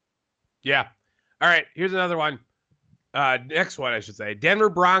 Yeah. All right. Here's another one. Next one, I should say. Denver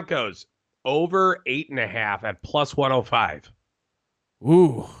Broncos over 8.5 at plus 105.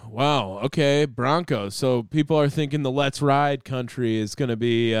 Ooh, wow. Okay, Broncos. So people are thinking the Let's Ride country is going to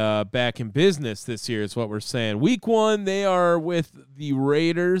be back in business this year is what we're saying. Week 1, they are with the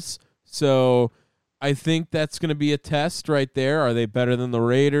Raiders. So I think that's going to be a test right there. Are they better than the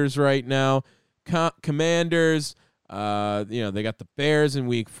Raiders right now? Commanders, they got the Bears in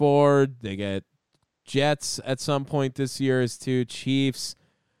week 4. They get Jets at some point this year as too. Chiefs.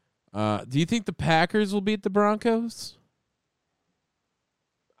 Do you think the Packers will beat the Broncos?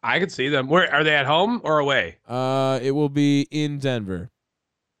 I could see them. Where are they, at home or away? It will be in Denver.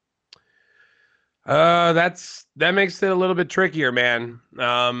 That makes it a little bit trickier, man.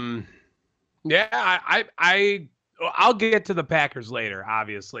 Yeah, I'll get to the Packers later.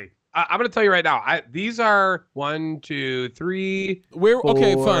 Obviously, I'm going to tell you right now. These are 1, 2, 3.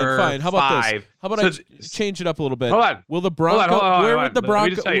 Okay, fine. How about 5. this? How about I change it up a little bit? Hold on. Will the Broncos? Where would the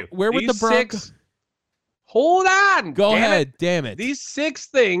Broncos? Where would the Broncos? Hold on. Go ahead. Damn it. These 6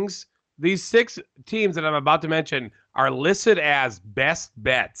 teams that I'm about to mention are listed as best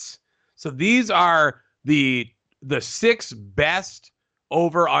bets. So these are the 6 best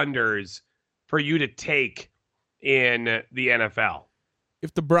over-unders for you to take in the NFL.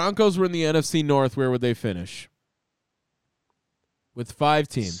 If the Broncos were in the NFC North, where would they finish? With 5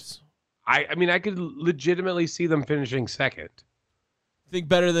 teams. I mean, I could legitimately see them finishing second. Think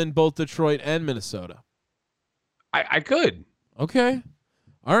better than both Detroit and Minnesota. I could. Okay.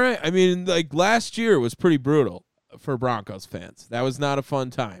 All right. I mean, like last year was pretty brutal for Broncos fans. That was not a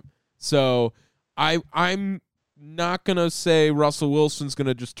fun time. So I'm not going to say Russell Wilson's going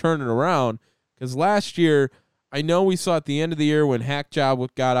to just turn it around because last year, I know we saw at the end of the year when Hack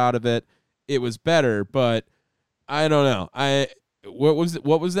Job got out of it, it was better, but I don't know. What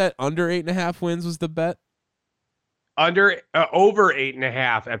was that? Under 8.5 wins was the bet? Over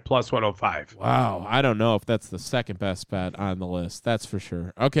 8.5 at plus 105. Wow, I don't know if that's the second best bet on the list. That's for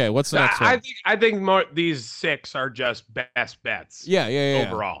sure. Okay, what's the next one? I think more these 6 are just best bets. Yeah.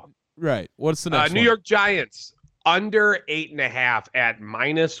 Overall, right. What's the next one? New York Giants under 8.5 at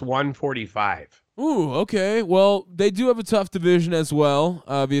minus 145. Ooh, okay. Well, they do have a tough division as well.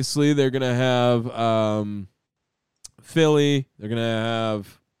 Obviously, they're gonna have Philly. They're gonna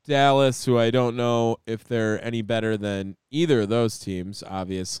have Dallas, who I don't know if they're any better than either of those teams.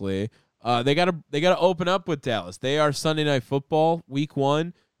 Obviously, they gotta open up with Dallas. They are Sunday Night Football, Week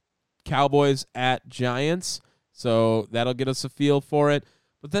 1. Cowboys at Giants, so that'll get us a feel for it.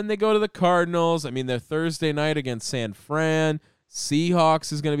 But then they go to the Cardinals. I mean, they're Thursday night against San Fran.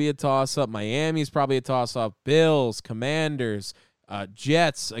 Seahawks is going to be a toss-up. Miami's probably a toss-up. Bills, Commanders,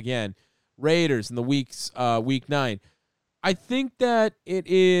 Jets, again, Raiders in the week 9. I think that it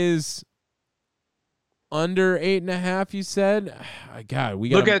is under 8.5. You said, God, we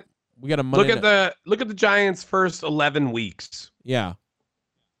got a Monday. Look at the Giants' first 11 weeks. Yeah.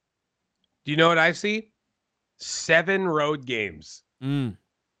 Do you know what I see? 7 road games,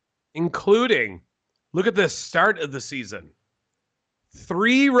 including. Look at the start of the season.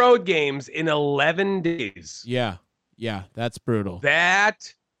 3 road games in 11 days. Yeah, that's brutal.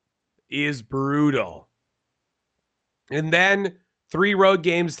 That is brutal. And then 3 road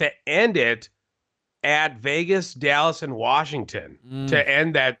games to end it at Vegas, Dallas, and Washington to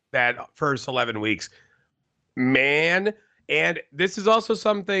end that first 11 weeks. man. And this is also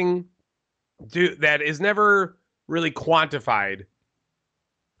something that is never really quantified.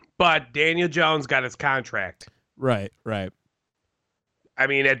 But Daniel Jones got his contract. Right. I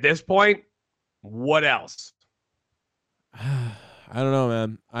mean, at this point, what else? I don't know,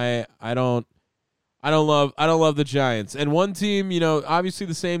 man. I don't love the Giants. And one team, obviously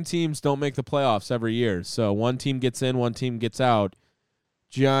the same teams don't make the playoffs every year. So one team gets in, one team gets out.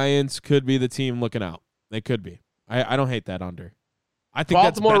 Giants could be the team looking out. They could be. I don't hate that under. I think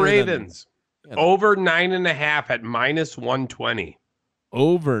Baltimore that's Ravens over 9.5 at -120.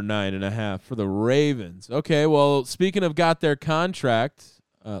 Over 9.5 for the Ravens. Okay, well, speaking of got their contract,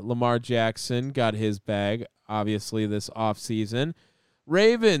 Lamar Jackson got his bag, obviously, this offseason.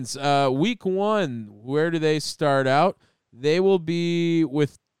 Ravens, week 1, where do they start out? They will be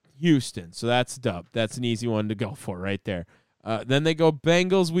with Houston, so that's a dub. That's an easy one to go for right there. Then they go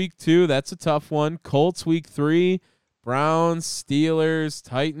Bengals week 2. That's a tough one. Colts week 3. Browns, Steelers,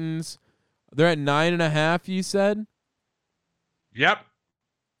 Titans. They're at 9.5, you said? Yep.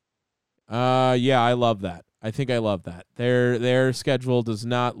 Yeah, I love that. I think I love that. Their schedule does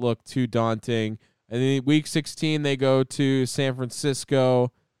not look too daunting. And then week 16 they go to San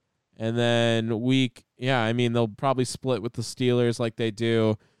Francisco, and then they'll probably split with the Steelers like they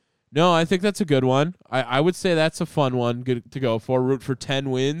do. No, I think that's a good one. I would say that's a fun one to go for. Root for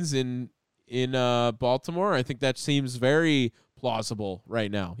 10 wins in Baltimore. I think that seems very plausible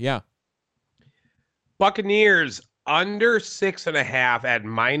right now. Yeah. Buccaneers under 6.5 at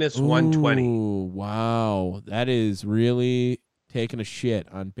 -120. Ooh, wow. That is really taking a shit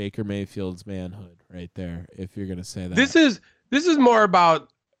on Baker Mayfield's manhood right there, if you're going to say that. This is more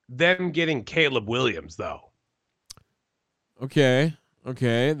about them getting Caleb Williams, though. Okay.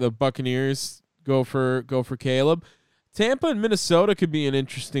 The Buccaneers go for Caleb. Tampa and Minnesota could be an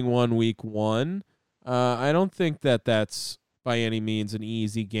interesting one week 1. I don't think that's by any means an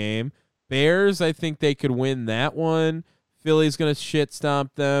easy game. Bears, I think they could win that one. Philly's going to shit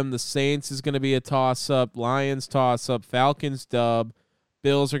stomp them. The Saints is going to be a toss-up. Lions toss-up. Falcons dub.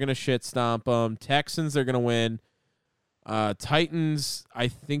 Bills are going to shit stomp them. Texans are going to win. Titans, I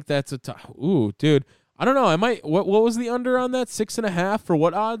think that's ooh, dude. I don't know. What was the under on that? 6.5 for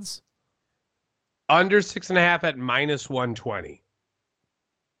what odds? Under 6.5 at -120.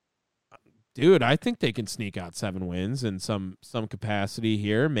 Dude, I think they can sneak out 7 wins in some capacity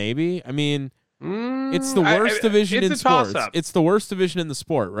here. Maybe. I mean, it's the worst division in sports. It's the worst division in the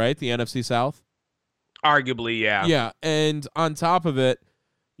sport, right? The NFC South. Arguably, yeah. Yeah, and on top of it,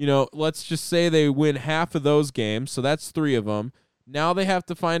 let's just say they win half of those games, so that's 3 of them. Now they have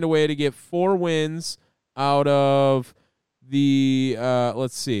to find a way to get 4 wins out of the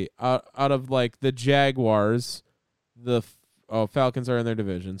out of like the Jaguars. Falcons are in their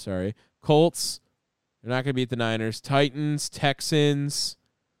division, sorry. Colts, they're not going to beat the Niners. Titans, Texans,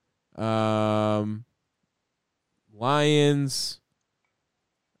 Lions,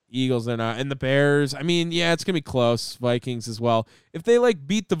 Eagles, they're not. And the Bears, I mean, yeah, it's going to be close. Vikings as well. If they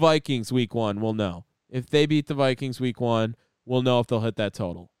beat the Vikings week 1, we'll know. If they beat the Vikings week 1, we'll know if they'll hit that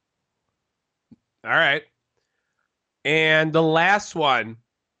total. All right. And the last one,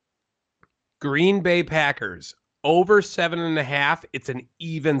 Green Bay Packers. Over 7.5, it's an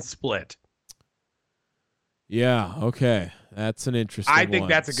even split. Yeah, okay. That's an interesting one. I think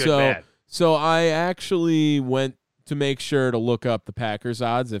that's a good bet. So I actually went to make sure to look up the Packers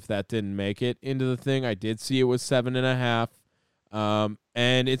odds if that didn't make it into the thing. I did see it was 7.5.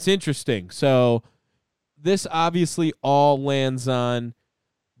 And it's interesting. So this obviously all lands on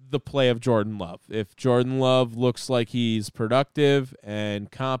the play of Jordan Love. If Jordan Love looks like he's productive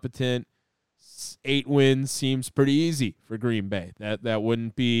and competent, 8 wins seems pretty easy for Green Bay. That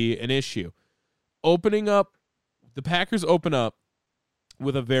wouldn't be an issue. Opening up, the Packers open up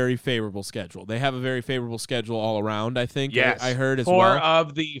with a very favorable schedule. They have a very favorable schedule all around, I think. Yes. I heard as 4 well. 4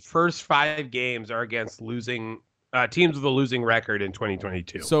 of the first 5 games are against losing teams with a losing record in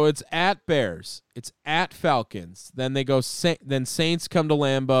 2022. So it's at Bears. It's at Falcons. Then they go. Then Saints come to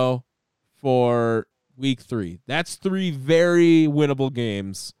Lambeau for week 3. That's 3 very winnable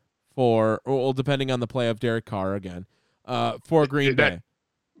games depending on the play of Derek Carr again, for Green Bay.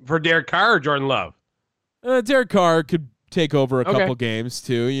 For Derek Carr or Jordan Love? Derek Carr could take over a couple games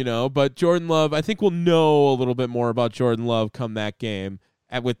too, but Jordan Love, I think we'll know a little bit more about Jordan Love come that game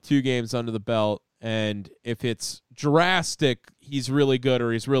with 2 games under the belt. And if it's drastic, he's really good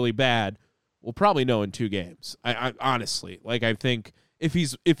or he's really bad, we'll probably know in 2 games. I honestly, I think if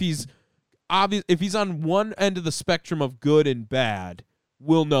he's on one end of the spectrum of good and bad,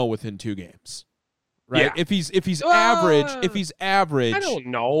 we'll know within 2 games, right? Yeah. If he's average, I don't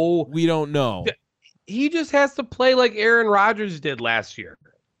know. we don't know. He just has to play like Aaron Rodgers did last year.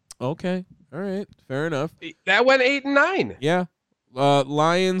 Okay. All right. Fair enough. That went 8-9. Yeah.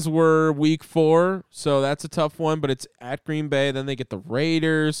 Lions were week 4, so that's a tough one, but it's at Green Bay. Then they get the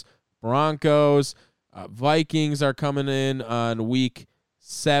Raiders, Broncos, Vikings are coming in on week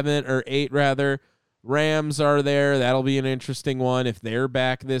 7 or 8 rather. Rams are there. That'll be an interesting one if they're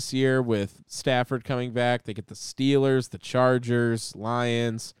back this year with Stafford coming back. They get the Steelers, the Chargers,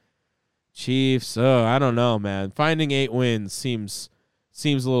 Lions, Chiefs. Oh, I don't know, man. Finding 8 wins seems a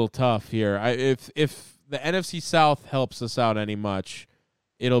little tough here. If the NFC South helps us out any much,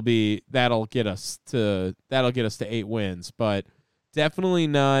 that'll get us to 8 wins, but definitely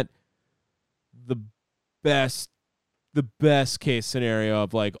not the best case scenario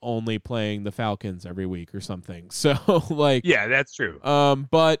of like only playing the Falcons every week or something. So like, yeah, that's true.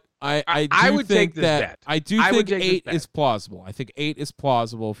 But I would think take this that bet. I think 8 is plausible. I think 8 is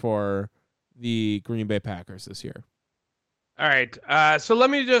plausible for the Green Bay Packers this year. All right. So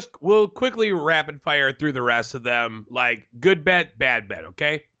we'll quickly rapid fire through the rest of them. Like good bet, bad bet.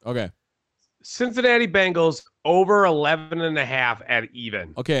 Okay. Okay. Cincinnati Bengals over 11.5 at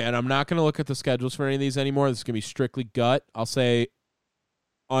even. Okay, and I'm not going to look at the schedules for any of these anymore. This is going to be strictly gut. I'll say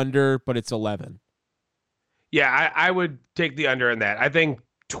under, but it's 11. Yeah, I would take the under in that. I think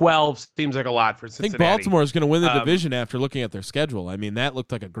 12 seems like a lot for Cincinnati. I think Baltimore is going to win the division after looking at their schedule. I mean, that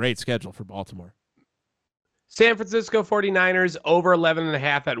looked like a great schedule for Baltimore. San Francisco 49ers over 11.5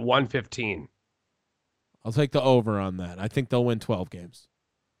 at 115. I'll take the over on that. I think they'll win 12 games.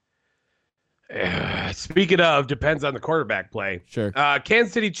 Speaking of, depends on the quarterback play. Sure.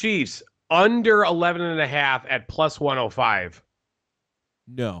 Kansas City Chiefs under 11.5 at plus 105.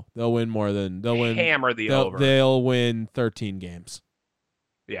 No, they'll win more than Hammer the over. They'll win 13 games.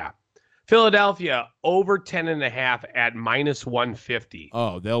 Yeah. Philadelphia over 10.5 at minus 150.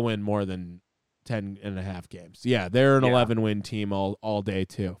 Oh, they'll win more than 10.5 games. Yeah, they're an 11-win team all day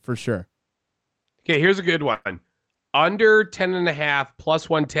too, for sure. Okay, here's a good one. Under 10.5 plus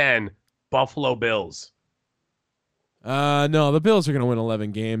 110. Buffalo Bills. No, the Bills are going to win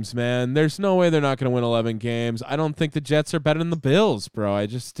 11 games, man. There's no way they're not going to win 11 games. I don't think the Jets are better than the Bills, bro. I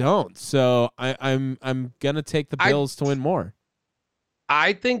just don't. So I'm going to take the Bills to win more.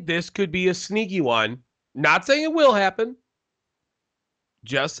 I think this could be a sneaky one. Not saying it will happen.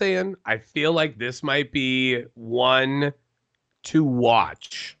 Just saying, I feel like this might be one to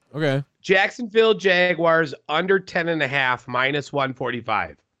watch. Okay. Jacksonville Jaguars under 10.5 minus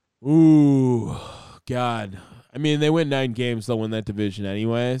 145. Ooh, God. I mean, they win 9 games, they'll win that division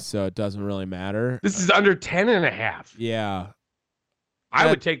anyway, so it doesn't really matter. This is under 10.5. Yeah. I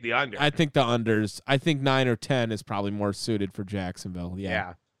would take the under. I think the unders. I think 9 or 10 is probably more suited for Jacksonville.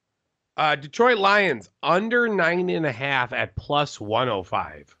 Yeah. Detroit Lions under 9.5 at plus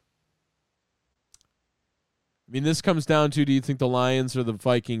 105. I mean, this comes down to, do you think the Lions or the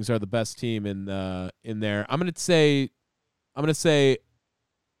Vikings are the best team in there? I'm gonna say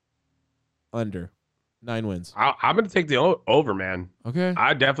under 9 wins. I'm going to take the over, man. Okay.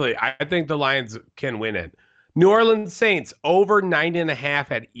 I think the Lions can win it. New Orleans Saints over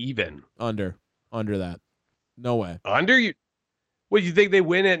 9.5 at even. Under that. No way. Under you? What, you think they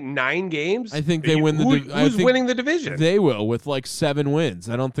win at 9 games? I think they win the division. Who's winning the division? They will with like 7 wins.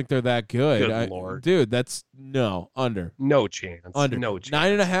 I don't think they're that good. Good Lord. Dude, that's under. No chance. Under. No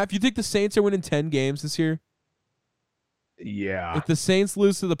chance. 9.5. You think the Saints are winning 10 games this year? Yeah. If the Saints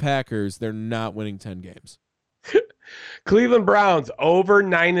lose to the Packers, they're not winning 10 games. Cleveland Browns over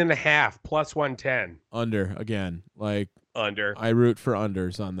 9.5 plus 110. Under again. Like under. I root for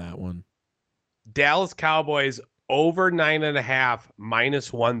unders on that one. Dallas Cowboys over 9.5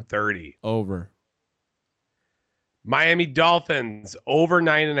 minus 130. Over. Miami Dolphins over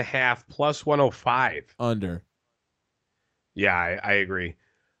 9.5 plus 105. Under. Yeah, I agree.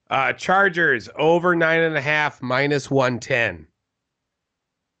 Chargers over 9.5 minus 110.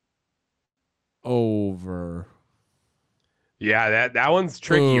 Over. Yeah, that one's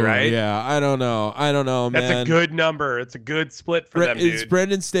tricky, Ooh, right? Yeah, I don't know, man. That's a good number. It's a good split for them, Is dude.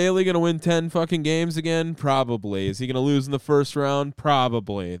 Brendan Staley going to win 10 fucking games again? Probably. Is he going to lose in the first round?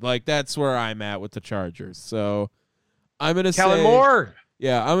 Probably. Like, that's where I'm at with the Chargers. So I'm going to say... Kellen Moore.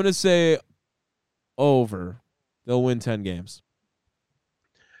 Yeah, I'm going to say over. They'll win 10 games.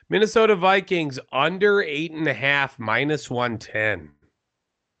 Minnesota Vikings under 8.5 minus 110.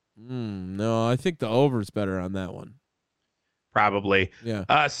 No, I think the over's better on that one. Probably. Yeah.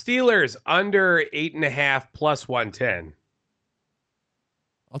 Steelers under 8.5 plus 110.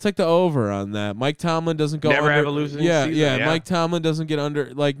 I'll take the over on that. Mike Tomlin doesn't go Never under. have a losing season. Yeah. Mike Tomlin doesn't get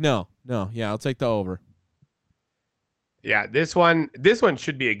under. Like, no. Yeah, I'll take the over. Yeah, this one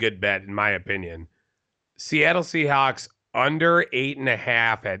should be a good bet in my opinion. Seattle Seahawks under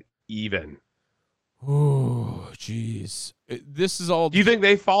 8.5 at even. Oh, jeez. This is all. Do you think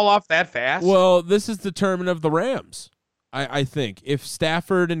they fall off that fast? Well, this is determined of the Rams. I think if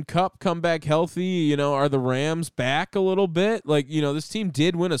Stafford and Kupp come back healthy, are the Rams back a little bit? Like, this team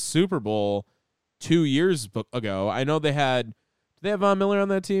did win a Super Bowl 2 years ago. I know they had. Did they have Von Miller on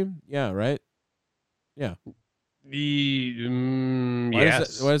that team? Yeah, right. Yeah.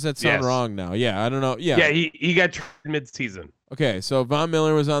 Yes. Why does that sound wrong now? Yeah, I don't know. Yeah. Yeah, he got traded mid-season. Okay, so Von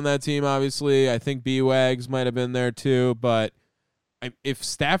Miller was on that team, obviously. I think B-Wags might have been there too. But if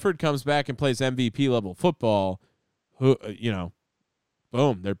Stafford comes back and plays MVP-level football,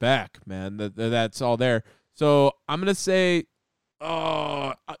 boom, they're back, man. That's all there. So I'm going to say,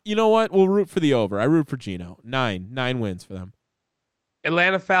 you know what? We'll root for the over. I root for Geno. 9 wins for them.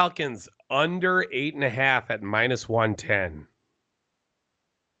 Atlanta Falcons under 8.5 at -110.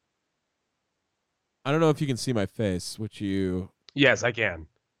 I don't know if you can see my face, which you. Yes, I can.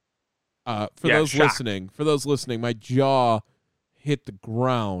 For those listening, my jaw hit the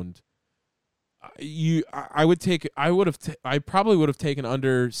ground. I probably would have taken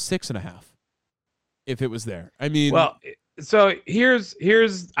under 6.5 if it was there. I mean, well, so here's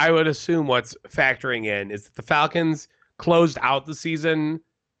I would assume what's factoring in is that the Falcons closed out the season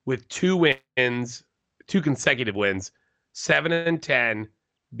with 2 consecutive wins, 7-10,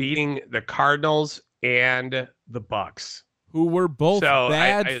 beating the Cardinals and the Bucks, who were both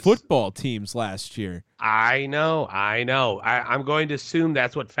bad football teams last year. I know. I'm going to assume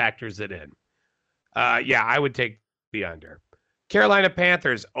that's what factors it in. Yeah, I would take the under. Carolina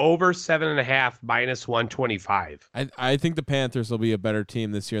Panthers over 7.5 -125. I think the Panthers will be a better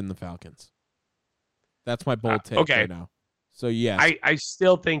team this year than the Falcons. That's my bold take right now. So yes, I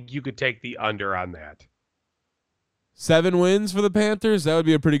still think you could take the under on that. 7 wins for the Panthers, that would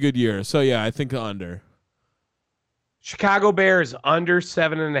be a pretty good year. So yeah, I think the under. Chicago Bears under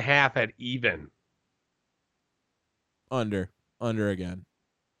 7.5 at even. Under again.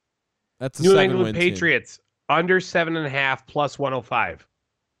 That's a New 7-win England Patriots team. under 7.5 +105.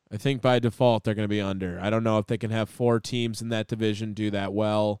 I think by default they're going to be under. I don't know if they can have 4 teams in that division do that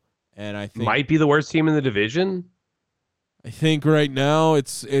well, and I think might be the worst team in the division. I think right now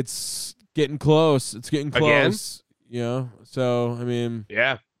it's getting close. It's getting close. Again? So I mean,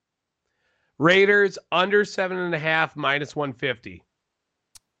 yeah. Raiders under 7.5 -150.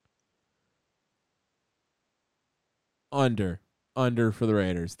 Under for the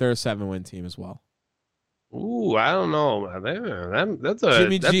Raiders. They're a 7-win team as well. Ooh, I don't know. That's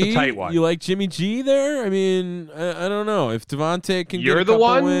a tight one. You like Jimmy G there? I mean, I don't know if Devontae can get a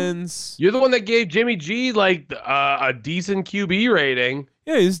couple wins. You're the one that gave Jimmy G like a decent QB rating.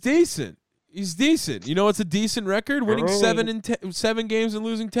 Yeah, he's decent. You know what's a decent record? Winning 7 games and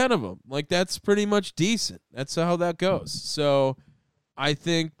losing 10 of them. Like, that's pretty much decent. That's how that goes. So I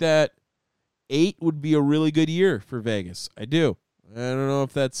think that 8 would be a really good year for Vegas. I do. I don't know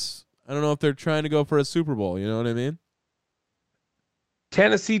if they're trying to go for a Super Bowl. You know what I mean?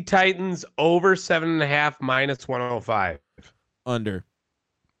 Tennessee Titans over 7.5 -105. Under.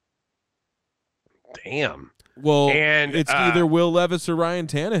 Damn. Well, and it's either Will Levis or Ryan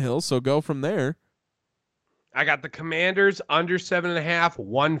Tannehill, so go from there. I got the Commanders under 7.5,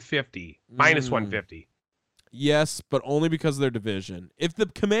 150, -150. Yes, but only because of their division. If the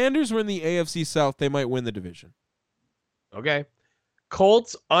Commanders were in the AFC South, they might win the division. Okay.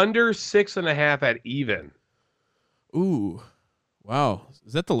 Colts under 6.5 at even. Ooh. Wow.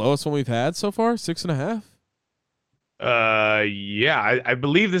 Is that the lowest one we've had so far? 6.5? Yeah, I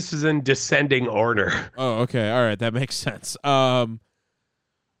believe this is in descending order. Oh, okay. All right. That makes sense.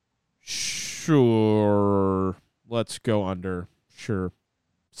 Sure. Let's go under. Sure.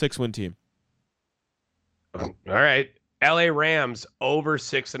 6-win team. All right. LA Rams over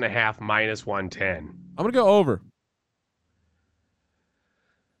 6.5 -110. I'm going to go over.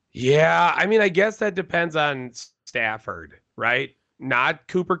 Yeah, I mean, I guess that depends on Stafford, right? Not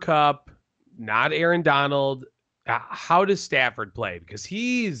Cooper Kupp, not Aaron Donald. How does Stafford play? Because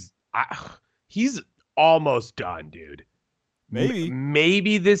he's almost done, dude.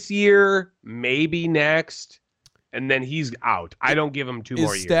 Maybe this year, maybe next, and then he's out. I don't give him 2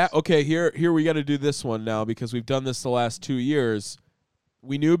 more years. Okay, here we got to do this one now because we've done this the last 2 years.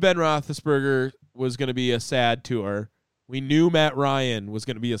 We knew Ben Roethlisberger was going to be a sad tour. We knew Matt Ryan was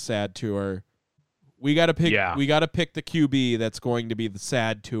going to be a sad tour. We got to pick. Yeah. We got to pick the QB that's going to be the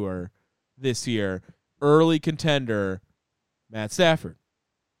sad tour this year. Early contender, Matt Stafford.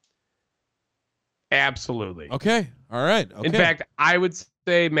 Absolutely. Okay. All right. Okay. In fact, I would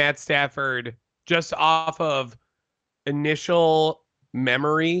say Matt Stafford, just off of initial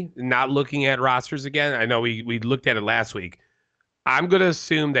memory, not looking at rosters again, I know we looked at it last week. I'm going to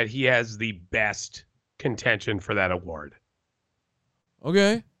assume that he has the best contention for that award.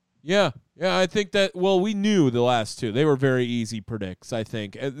 Okay. Yeah. Yeah, I think that, well, we knew the last two. They were very easy predicts, I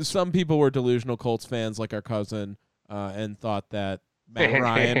think. Some people were delusional Colts fans like our cousin and thought that Matt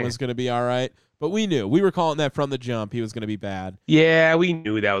Ryan was going to be all right. But we knew. We were calling that from the jump. He was going to be bad. Yeah, we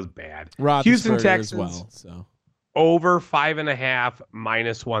knew that was bad. Houston Texans as well. So over 5.5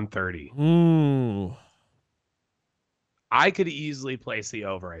 minus 130. Ooh. I could easily place the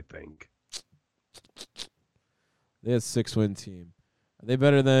over, I think. They're a 6-win team. Are they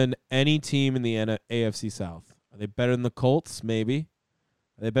better than any team in the AFC South? Are they better than the Colts? Maybe.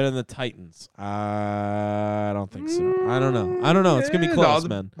 Are they better than the Titans? I don't think so. I don't know. It's going to be close,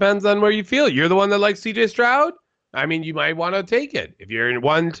 man. Depends on where you feel. You're the one that likes CJ Stroud. I mean, you might want to take it. If you're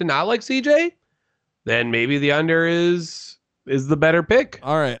one to not like CJ, then maybe the under is the better pick.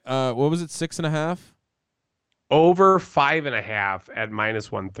 All right. What was it? 6.5? Over 5.5 at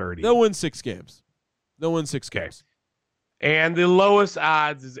minus 130. They'll win 6 games. They'll win 6 games. And the lowest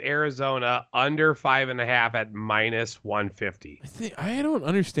odds is Arizona under 5.5 at minus 150. I don't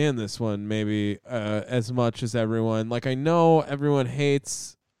understand this one maybe as much as everyone. Like, I know everyone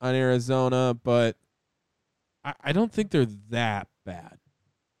hates on Arizona, but I don't think they're that bad.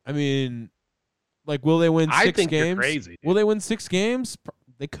 I mean, like, will they win 6 games? I think you're crazy. Will they win 6 games?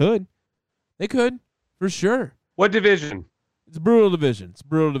 They could. They could, for sure. What division? It's a brutal division. It's a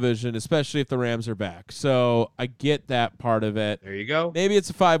brutal division, especially if the Rams are back. So I get that part of it. There you go. Maybe it's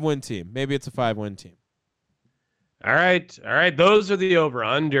a 5-win team. All right. Those are the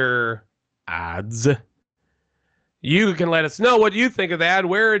over-under odds. You can let us know what you think of that,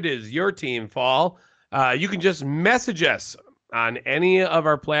 where it is your team fall. You can just message us on any of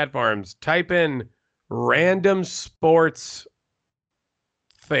our platforms. Type in random sports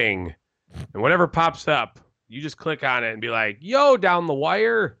thing, and whatever pops up, you just click on it and be like, yo, down the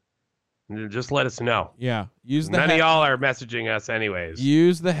wire, and just let us know. Yeah. None of y'all are messaging us anyways.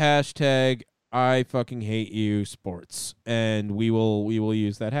 Use the hashtag I fucking hate you sports, and we will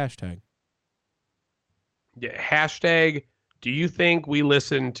use that hashtag. Yeah, hashtag, do you think we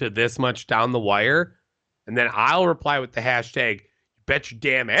listen to this much down the wire? And then I'll reply with the hashtag, bet your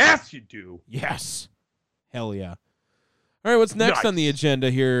damn ass you do. Yes. Hell yeah. All right, what's next on the agenda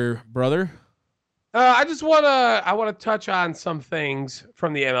here, brother? I want to touch on some things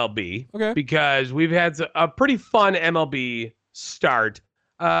from the MLB. Okay. Because we've had a pretty fun MLB start.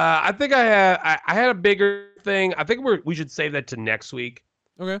 I think I had a bigger thing. I think we should save that to next week.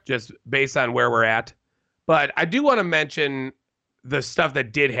 Okay. Just based on where we're at. But I do want to mention the stuff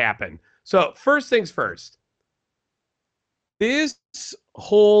that did happen. So first things first. This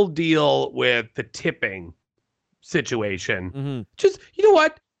whole deal with the tipping situation, just, you know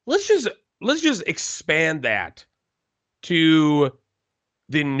what? Let's just expand that to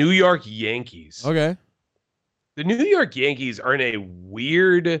the New York Yankees. Okay. The New York Yankees are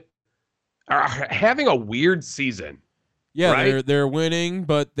having a weird season. Yeah, right? they're winning,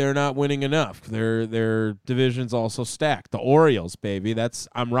 but they're not winning enough. Their division's also stacked. The Orioles, baby.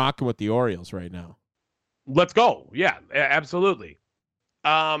 I'm rocking with the Orioles right now. Let's go. Yeah, absolutely.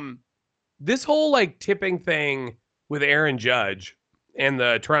 This whole like tipping thing with Aaron Judge and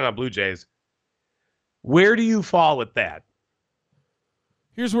the Toronto Blue Jays, where do you fall with that?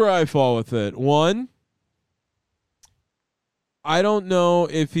 Here's where I fall with it. 1, I don't know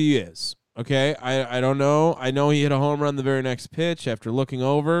if he is. Okay? I don't know. I know he hit a home run the very next pitch after looking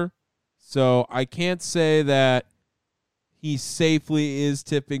over. So I can't say that he safely is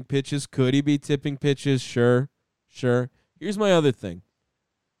tipping pitches. Could he be tipping pitches? Sure. Here's my other thing.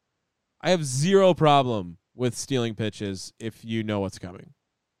 I have zero problem with stealing pitches if you know what's coming.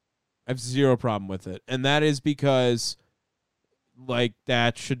 I have zero problem with it. And that is because, like,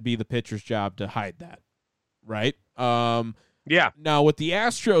 that should be the pitcher's job to hide that. Right? Yeah. Now, what the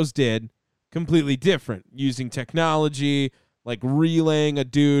Astros did, completely different. Using technology, like relaying a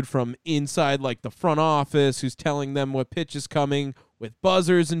dude from inside, like the front office, who's telling them what pitch is coming with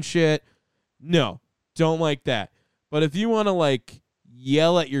buzzers and shit. No, don't like that. But if you want to, like,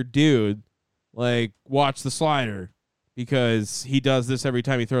 yell at your dude, like, watch the slider, because he does this every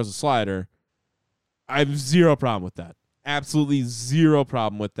time he throws a slider, I have zero problem with that. Absolutely zero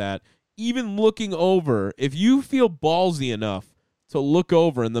problem with that. Even looking over, if you feel ballsy enough to look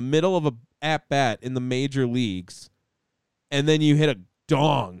over in the middle of a at-bat in the major leagues, and then you hit a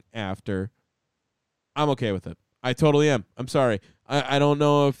dong after, I'm okay with it. I totally am. I'm sorry. I don't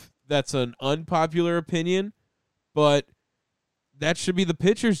know if that's an unpopular opinion, but that should be the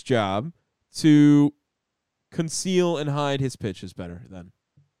pitcher's job to conceal and hide his pitches better then.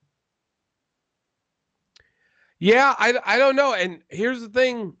 Yeah, I don't know. And here's the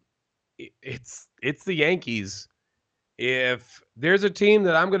thing. It's the Yankees. If there's a team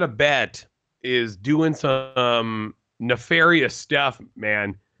that I'm going to bet is doing some nefarious stuff,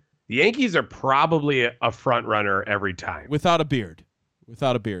 man, the Yankees are probably a front runner every time. Without a beard.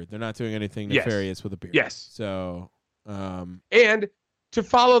 They're not doing anything nefarious with a beard. Yes. So, and to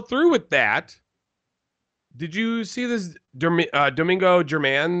follow through with that, did you see this Domingo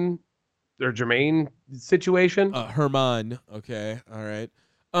Germain situation? Herman. Okay. All right.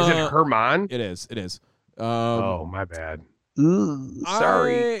 Is it Herman? It is. Oh, my bad. Ooh,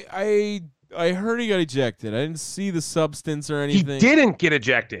 sorry. I heard he got ejected. I didn't see the substance or anything. He didn't get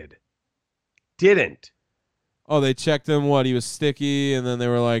ejected. Didn't. Oh, they checked him. What? He was sticky, and then they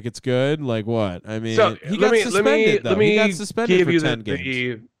were like, "It's good." Like what? I mean, so, he got suspended. He got suspended for 10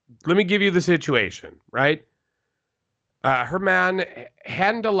 games. Let me give you the situation. Right. Herman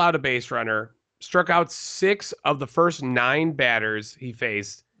hadn't allowed a base runner. Struck out 6 of the first 9 batters he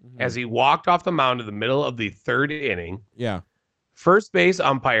faced as he walked off the mound in the middle of the 3rd inning. Yeah. First base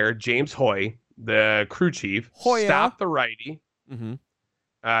umpire James Hoy, the crew chief, stopped the righty.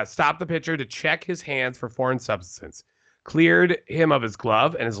 Stopped the pitcher to check his hands for foreign substance, cleared him of his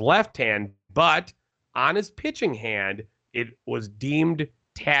glove and his left hand, but on his pitching hand, it was deemed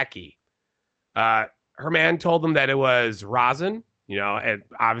tacky. Herman told them that it was rosin, and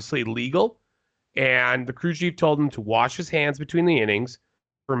obviously legal. And the crew chief told him to wash his hands between the innings,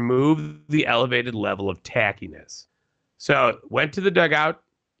 remove the elevated level of tackiness. So went to the dugout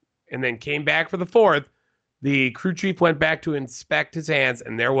and then came back for the 4th. The crew chief went back to inspect his hands,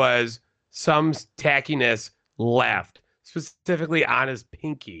 and there was some tackiness left, specifically on his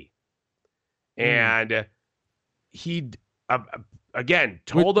pinky. And he, again,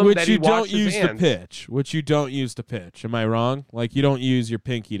 told him that he washed his hands. Which you don't use to pitch. Am I wrong? Like, you don't use your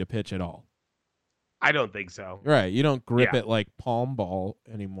pinky to pitch at all. I don't think so. Right. You don't grip it like palm ball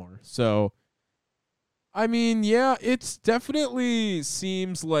anymore. So, I mean, yeah, it's definitely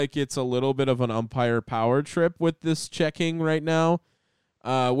seems like it's a little bit of an umpire power trip with this checking right now,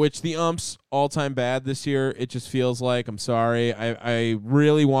 which the umps all-time bad this year. It just feels like, I'm sorry. I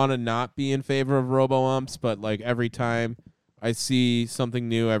really want to not be in favor of robo-umps, but like every time I see something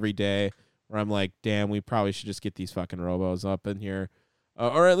new every day where I'm like, damn, we probably should just get these fucking robos up in here.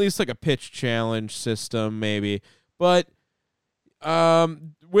 Or at least like a pitch challenge system, maybe. But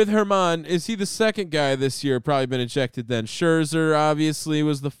with Herman, is he the second guy this year? Probably been ejected then. Scherzer obviously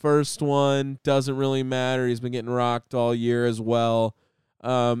was the first one. Doesn't really matter. He's been getting rocked all year as well.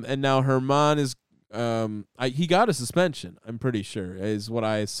 And now Herman is he got a suspension, I'm pretty sure, is what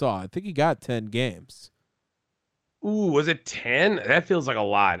I saw. I think he got 10 games. Ooh, was it 10? That feels like a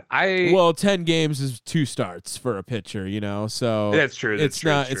lot. 10 games is 2 starts for a pitcher, so that's true. It's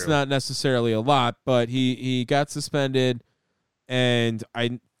not necessarily a lot, but he got suspended, and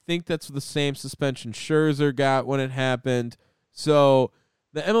I think that's the same suspension Scherzer got when it happened. So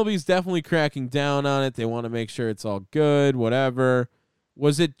the MLB's definitely cracking down on it. They want to make sure it's all good, whatever.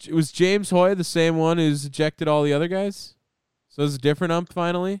 Was James Hoy the same one who's ejected all the other guys? So it's a different ump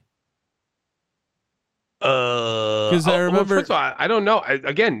finally? Because I remember. First of all, I don't know.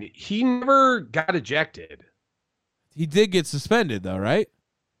 Again, he never got ejected. He did get suspended, though, right?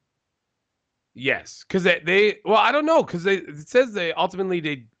 Yes, because I don't know, because it says they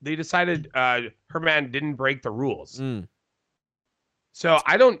ultimately they decided Herman didn't break the rules. So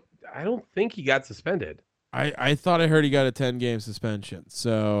I don't think he got suspended. I thought I heard he got a 10-game suspension,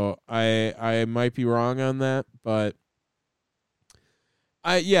 so I might be wrong on that, but.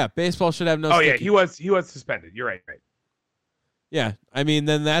 Baseball should have no. Oh yeah, he was suspended. You're right. Yeah, I mean,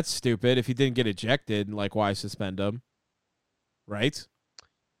 then that's stupid. If he didn't get ejected, like, why suspend him? Right?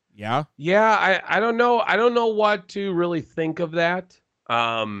 Yeah. Yeah, I don't know. I don't know what to really think of that.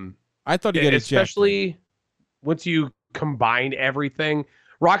 I thought he got ejected, especially once you combine everything.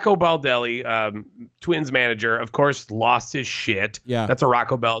 Rocco Baldelli, Twins manager, of course, lost his shit. Yeah, that's a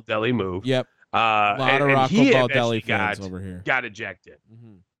Rocco Baldelli move. Yep. A lot of Rocco Baldelli fans over here got ejected.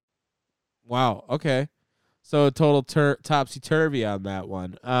 Wow. Okay. So total topsy turvy on that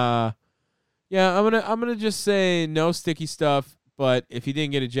one. I'm gonna just say no sticky stuff. But if he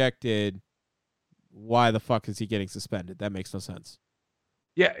didn't get ejected, why the fuck is he getting suspended? That makes no sense.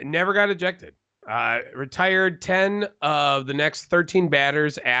 Yeah, never got ejected. Retired 10 of the next 13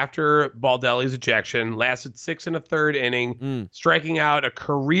 batters after Baldelli's ejection. Lasted 6 1/3 inning, striking out a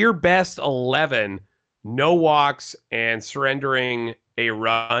career best 11, no walks, and surrendering a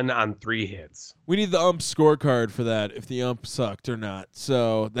run on 3 hits. We need the ump scorecard for that, if the ump sucked or not.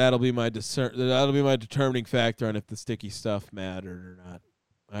 So that'll be my determining factor on if the sticky stuff mattered or not.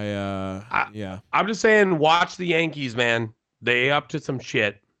 Yeah. I'm just saying, watch the Yankees, man. They up to some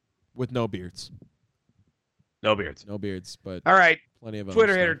shit. With no beards. No beards. No beards, but all right. Plenty of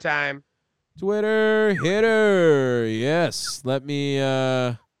Twitter hitter time. Twitter hitter. Yes. Let me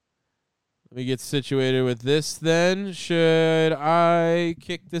get situated with this then. Should I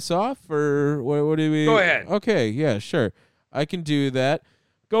kick this off or what do we? Go ahead. Okay, yeah, sure. I can do that.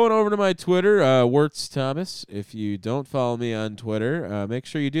 Going over to my Twitter, Wirtz Thomas. If you don't follow me on Twitter, make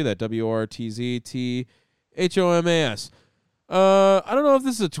sure you do that. WRTZTHOMAS. I don't know if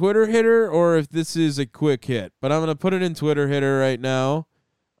this is a Twitter hitter or if this is a quick hit, but I'm going to put it in Twitter hitter right now.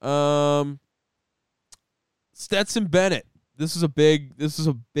 Stetson Bennett. This is a big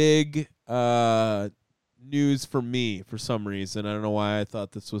news for me for some reason. I don't know why I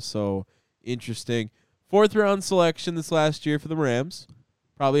thought this was so interesting. 4th round selection this last year for the Rams.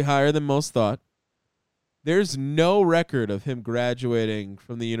 Probably higher than most thought. There's no record of him graduating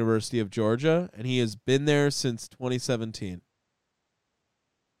from the University of Georgia, and he has been there since 2017.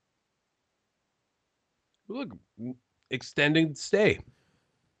 Look, extending stay.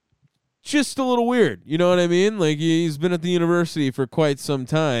 Just a little weird. You know what I mean? Like, he's been at the university for quite some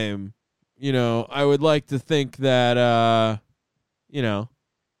time. You know, I would like to think that,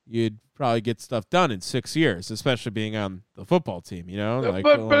 you'd probably get stuff done in 6 years, especially being on the football team, you know? Like,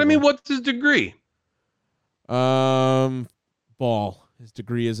 but I mean, what's his degree? Ball. His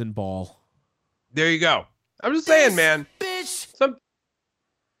degree is in ball. There you go. I'm just saying, man. Bitch.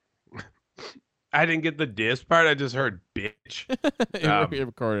 I didn't get the diss part. I just heard bitch. We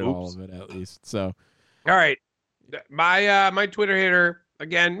recorded all of it at least. So, all right, my Twitter hitter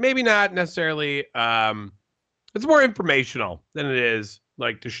again. Maybe not necessarily. It's more informational than it is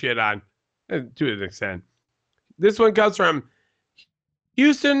like to shit on, to an extent. This one comes from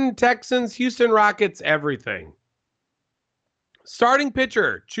Houston Texans, Houston Rockets, everything. Starting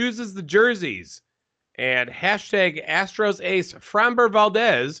pitcher chooses the jerseys. And hashtag Astros ace Framber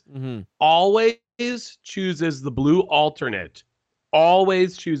Valdez always chooses the blue alternate.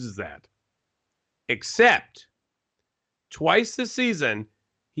 Always chooses that. Except twice this season,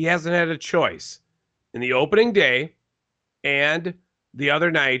 he hasn't had a choice. In the opening day and the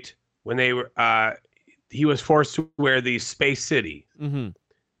other night when they were he was forced to wear the Space City.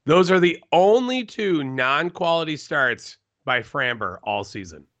 Those are the only 2 non-quality starts by Framber all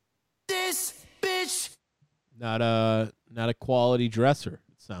season. Not a quality dresser,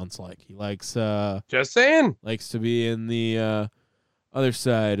 it sounds like. He likes just saying. Likes to be in the other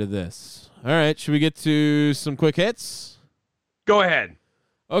side of this. All right, should we get to some quick hits? Go ahead.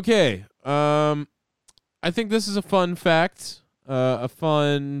 Okay. I think this is a fun fact. A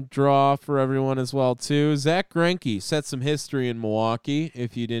fun draw for everyone as well, too. Zach Greinke set some history in Milwaukee,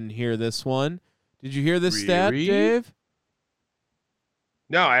 if you didn't hear this one. Did you hear this stat, Dave?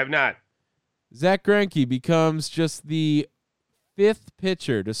 No, I have not. Zach Greinke becomes just the 5th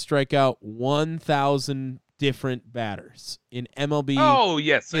pitcher to strike out 1,000 different batters in MLB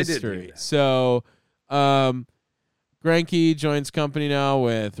history. I did. So, Greinke joins company now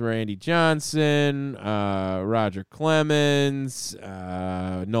with Randy Johnson, Roger Clemens,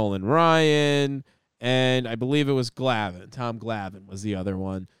 Nolan Ryan, and I believe it was Glavine. Tom Glavine was the other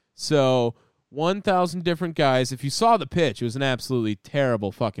one. So 1,000 different guys. If you saw the pitch, it was an absolutely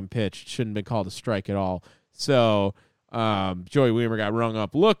terrible fucking pitch. It shouldn't have been called a strike at all. So Joey Weimer got rung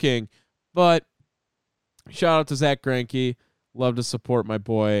up looking. But shout out to Zach Greinke. Love to support my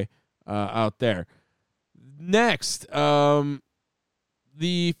boy out there. Next, the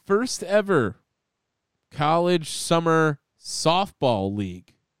first ever college summer softball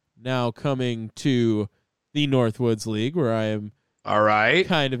league now coming to the Northwoods League, where I am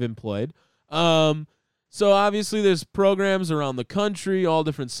kind of employed. So obviously there's programs around the country, all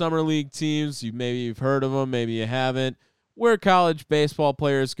different summer league teams. Maybe you've heard of them, maybe you haven't, where college baseball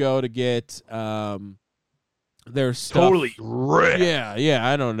players go to get their stuff. Totally ripped. Yeah,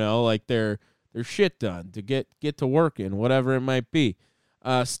 I don't know, like their shit done to get to working, whatever it might be.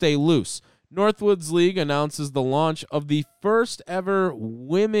 Stay loose. Northwoods League announces the launch of the first ever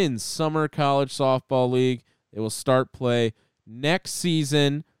women's summer college softball league. They will start play next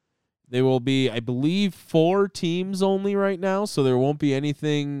season. There will be, I believe, 4 teams only right now, so there won't be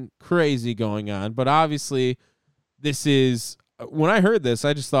anything crazy going on. But obviously, this is, when I heard this,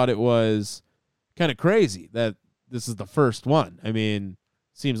 I just thought it was kind of crazy that this is the first one. I mean,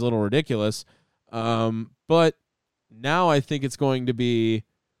 seems a little ridiculous. But now I think it's going to be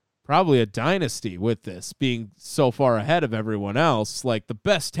probably a dynasty with this being so far ahead of everyone else. Like, the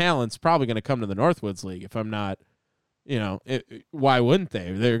best talent's probably going to come to the Northwoods League if I'm not, why wouldn't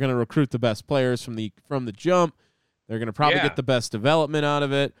they? They're going to recruit the best players from the jump. They're going to probably get the best development out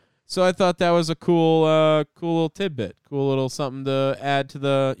of it. So I thought that was a cool little tidbit, cool little something to add to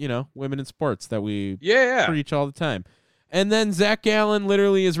the, women in sports that we preach all the time. And then Zach Gallen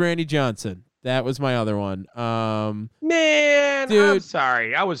literally is Randy Johnson. That was my other one. Man, dude, I'm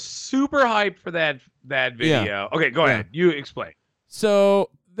sorry. I was super hyped for that video. Yeah. Okay, go ahead. You explain.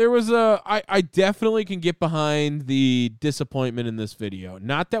 So there was I definitely can get behind the disappointment in this video.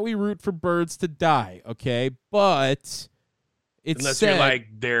 Not that we root for birds to die, okay? But it's unless you're like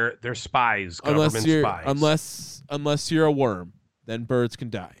they're spies, government spies. Unless you're a worm, then birds can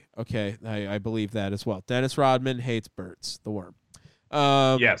die. Okay, I believe that as well. Dennis Rodman hates birds, the worm.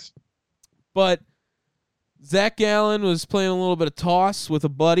 Yes. But Zach Gallen was playing a little bit of toss with a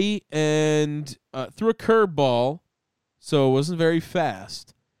buddy and threw a curveball, so it wasn't very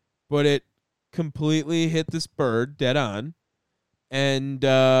fast, but it completely hit this bird dead on, and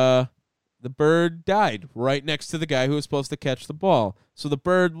the bird died right next to the guy who was supposed to catch the ball. So the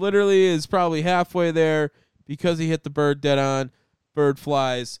bird literally is probably halfway there because he hit the bird dead on. Bird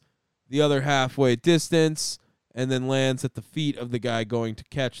flies the other halfway distance and then lands at the feet of the guy going to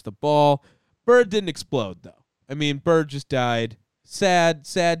catch the ball. Bird didn't explode, though. I mean, bird just died. Sad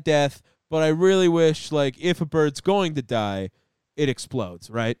death, but I really wish, like, if a bird's going to die, it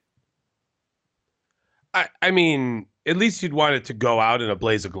explodes, right? I mean, at least you'd want it to go out in a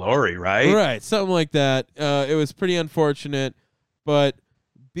blaze of glory, right? Right, something like that. It was pretty unfortunate, but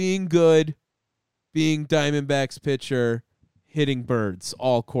being good, being Diamondbacks pitcher, hitting birds,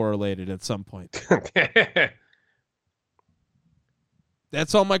 all correlated at some point.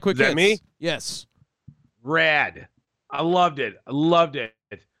 That's all my quick hits. Is that me? Yes. Rad. I loved it.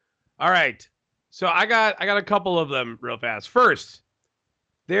 All right. So I got a couple of them real fast. First,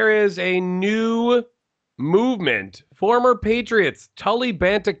 there is a new movement. Former Patriots Tully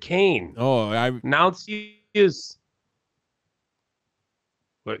Banta-Cain. Announced he is.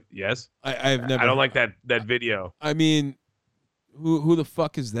 What? Yes. I've never. I don't like that video. I mean, who the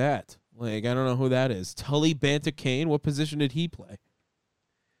fuck is that? Like, I don't know who that is. Tully Banta-Cain. What position did he play?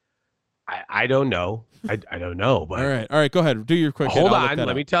 I don't know. I don't know. But all right. Go ahead. Do your quick. Hold on.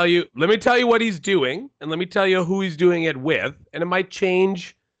 Let me tell you what he's doing, and let me tell you who he's doing it with, and it might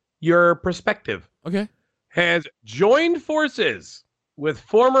change your perspective. Okay. Has joined forces with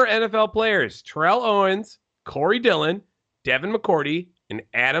former NFL players Terrell Owens, Corey Dillon, Devin McCourty, and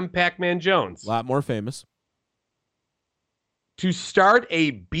Adam Pac-Man Jones. A lot more famous. To start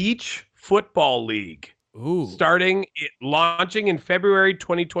a beach football league. Ooh. Launching in February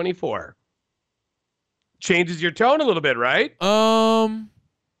 2024. Changes your tone a little bit, right?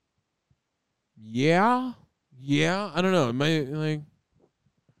 Yeah. I don't know. Am I like?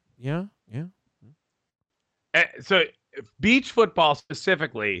 Yeah. So beach football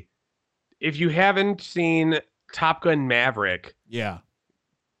specifically, if you haven't seen Top Gun Maverick,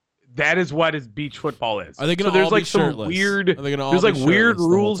 that is what beach football is. Are they going to there's all like be some shirtless? weird? There's like weird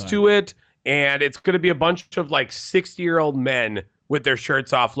rules to it, and it's going to be a bunch of like 60-year-old men with their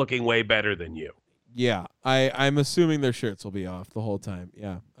shirts off, looking way better than you. Yeah, I'm assuming their shirts will be off the whole time.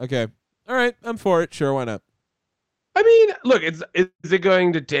 Yeah. Okay. All right. I'm for it. Sure. Why not? I mean, look, is it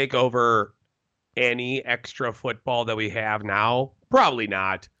going to take over any extra football that we have now? Probably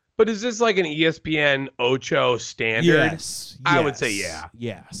not. But is this like an ESPN Ocho standard? Yes. I would say yeah.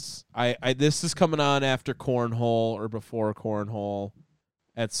 Yes. I this is coming on after cornhole or before cornhole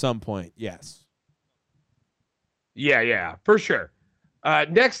at some point. Yes. Yeah, for sure.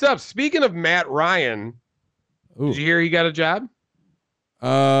 Next up, speaking of Matt Ryan, did you hear he got a job?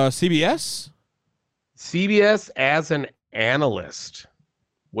 CBS? CBS as an analyst.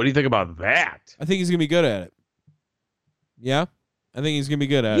 What do you think about that? I think he's going to be good at it. Yeah? I think he's going to be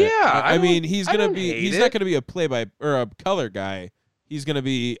good at it. Yeah. I mean, he's not going to be a play-by or a color guy. He's going to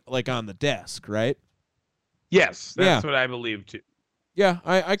be like on the desk, right? Yes, that's what I believe too. Yeah,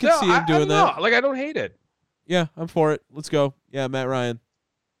 I can see him doing that. Like, I don't hate it. Yeah, I'm for it. Let's go. Yeah, Matt Ryan.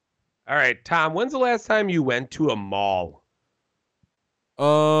 All right, Tom, when's the last time you went to a mall?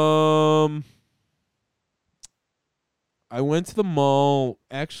 I went to the mall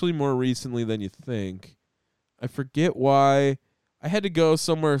actually more recently than you think. I forget why. I had to go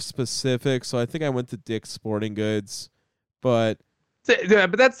somewhere specific, so I think I went to Dick's Sporting Goods. But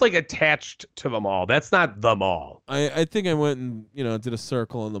that's like attached to the mall. That's not the mall. I think I went and did a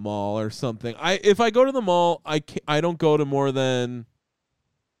circle in the mall or something. If I go to the mall, I don't go to more than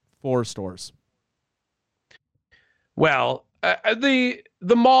 4 stores. Well,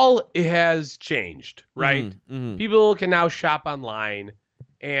 the mall has changed, right? Mm-hmm. People can now shop online,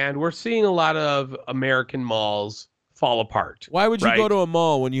 and we're seeing a lot of American malls fall apart. Why would you right? go to a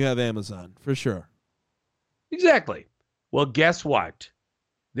mall when you have Amazon? For sure. Exactly. Well, guess what?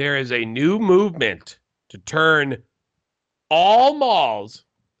 There is a new movement to turn all malls,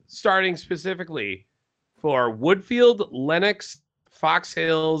 starting specifically for Woodfield, Lenox, Fox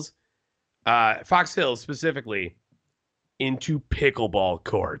Hills specifically, into pickleball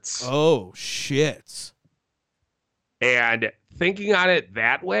courts. Oh, shit. And thinking on it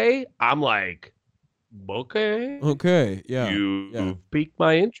that way, I'm like, okay. Okay, yeah. You piqued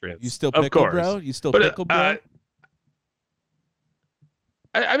my interest. You still of pickle, course. bro? You still But, pickle, bro?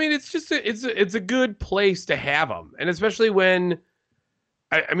 I mean, it's just it's a good place to have them, and especially when,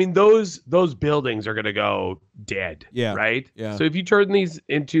 I mean, those buildings are gonna go dead, Yeah, right? yeah. So if you turn these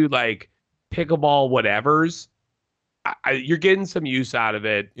into like pickleball whatevers, you're getting some use out of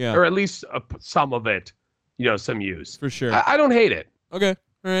it, Yeah. or at least some of it, some use. For sure. I don't hate it. Okay. All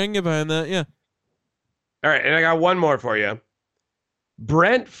right, I can get behind that, yeah. All right, and I got one more for you.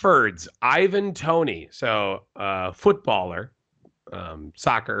 Brentford's Ivan Toney, so footballer.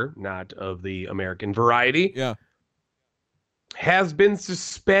 Soccer, not of the American variety, Yeah. has been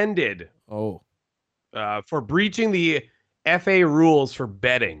suspended Oh. for breaching the FA rules for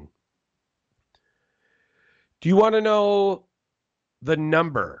betting. Do you want to know the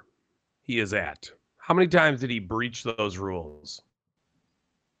number he is at? How many times did he breach those rules?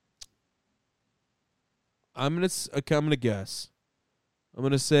 I'm gonna guess. I'm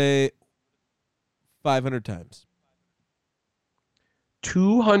gonna say 500 times.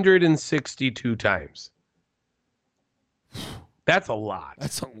 262 times. That's a lot.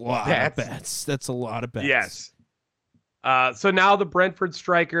 That's a lot of bets. That's a lot of bets. Yes. So now the Brentford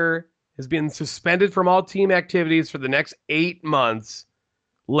striker has been suspended from all team activities for the next 8 months,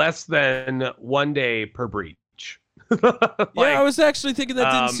 less than 1 day per breach. Yeah, I was actually thinking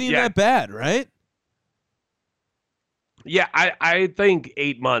that didn't seem that bad, right? Yeah, I think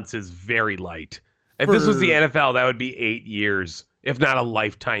 8 months is very light. If this was the NFL, that would be 8 years, if not a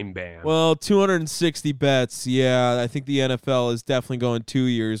lifetime ban. Well, 260 bets. Yeah, I think the NFL is definitely going 2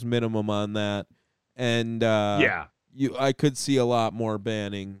 years minimum on that. And I could see a lot more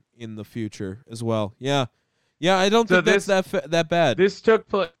banning in the future as well. Yeah. Yeah, I don't think that's that bad. This took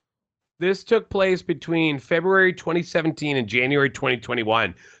place between February 2017 and January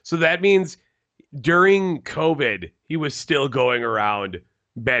 2021. So that means during COVID, he was still going around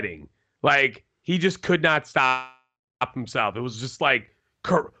betting. Like, he just could not stop himself. It was just like,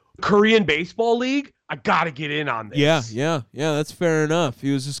 Korean Baseball League? I got to get in on this. Yeah, that's fair enough.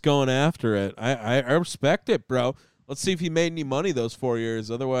 He was just going after it. I respect it, bro. Let's see if he made any money those 4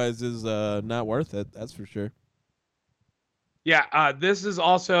 years. Otherwise, is not worth it. That's for sure. Yeah, this is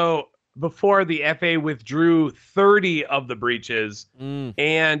also before the FA withdrew 30 of the breaches,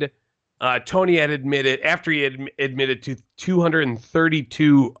 and Tony had admitted, after he had admitted to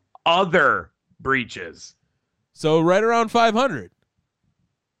 232 other breaches. So right around 500.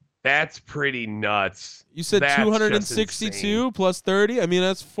 That's pretty nuts. You said 262 plus 30? I mean,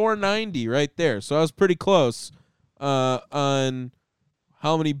 that's 490 right there. So I was pretty close on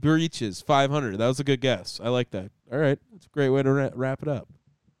how many breaches. 500. That was a good guess. I like that. All right. That's a great way to wrap it up.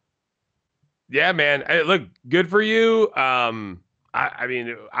 Yeah, man. Hey, look, good for you. I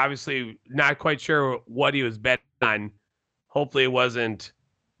mean, obviously not quite sure what he was betting on. Hopefully it wasn't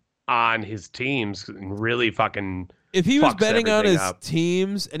on his teams. Really fucking... If he was betting on his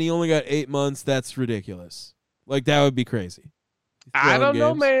teams and he only got 8 months, that's ridiculous. Like, that would be crazy. I don't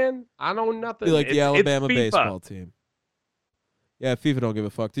know, man. I know nothing. Be like the Alabama baseball team. Yeah, FIFA don't give a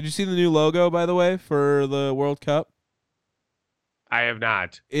fuck. Did you see the new logo, by the way, for the World Cup? I have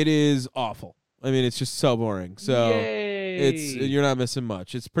not. It is awful. I mean, it's just so boring. So you're not missing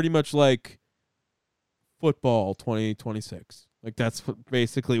much. It's pretty much like football 2026. Like, that's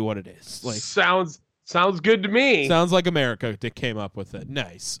basically what it is. Like, Sounds good to me. Sounds like America came up with it.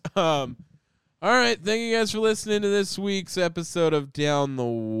 Nice. All right. Thank you guys for listening to this week's episode of Down the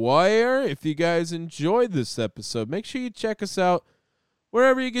Wire. If you guys enjoyed this episode, make sure you check us out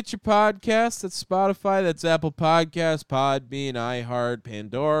wherever you get your podcasts. That's Spotify. That's Apple Podcasts, Podbean, iHeart,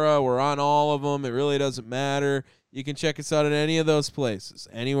 Pandora. We're on all of them. It really doesn't matter. You can check us out at any of those places,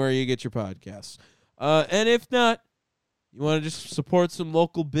 anywhere you get your podcasts. And if not, you want to just support some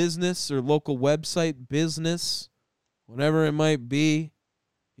local business or local website business, whatever it might be,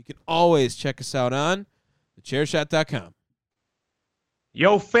 you can always check us out on thechairshot.com.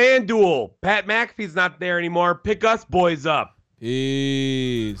 Yo, FanDuel. Pat McAfee's not there anymore. Pick us boys up.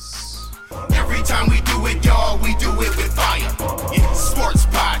 Peace. Every time we do it, y'all, we do it with fire.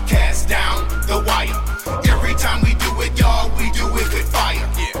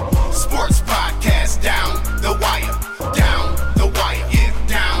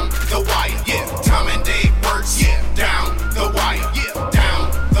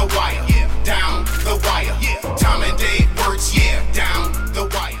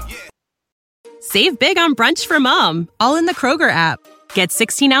 Save big on brunch for mom, all in the Kroger app. Get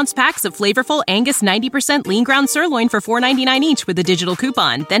 16-ounce packs of flavorful Angus 90% lean ground sirloin for $4.99 each with a digital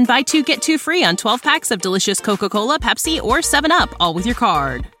coupon. Then buy 2, get 2 free on 12 packs of delicious Coca-Cola, Pepsi, or 7-Up, all with your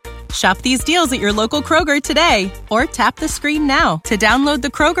card. Shop these deals at your local Kroger today, or tap the screen now to download the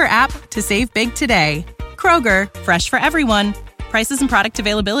Kroger app to save big today. Kroger, fresh for everyone. Prices and product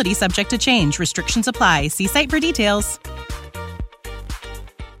availability subject to change. Restrictions apply. See site for details.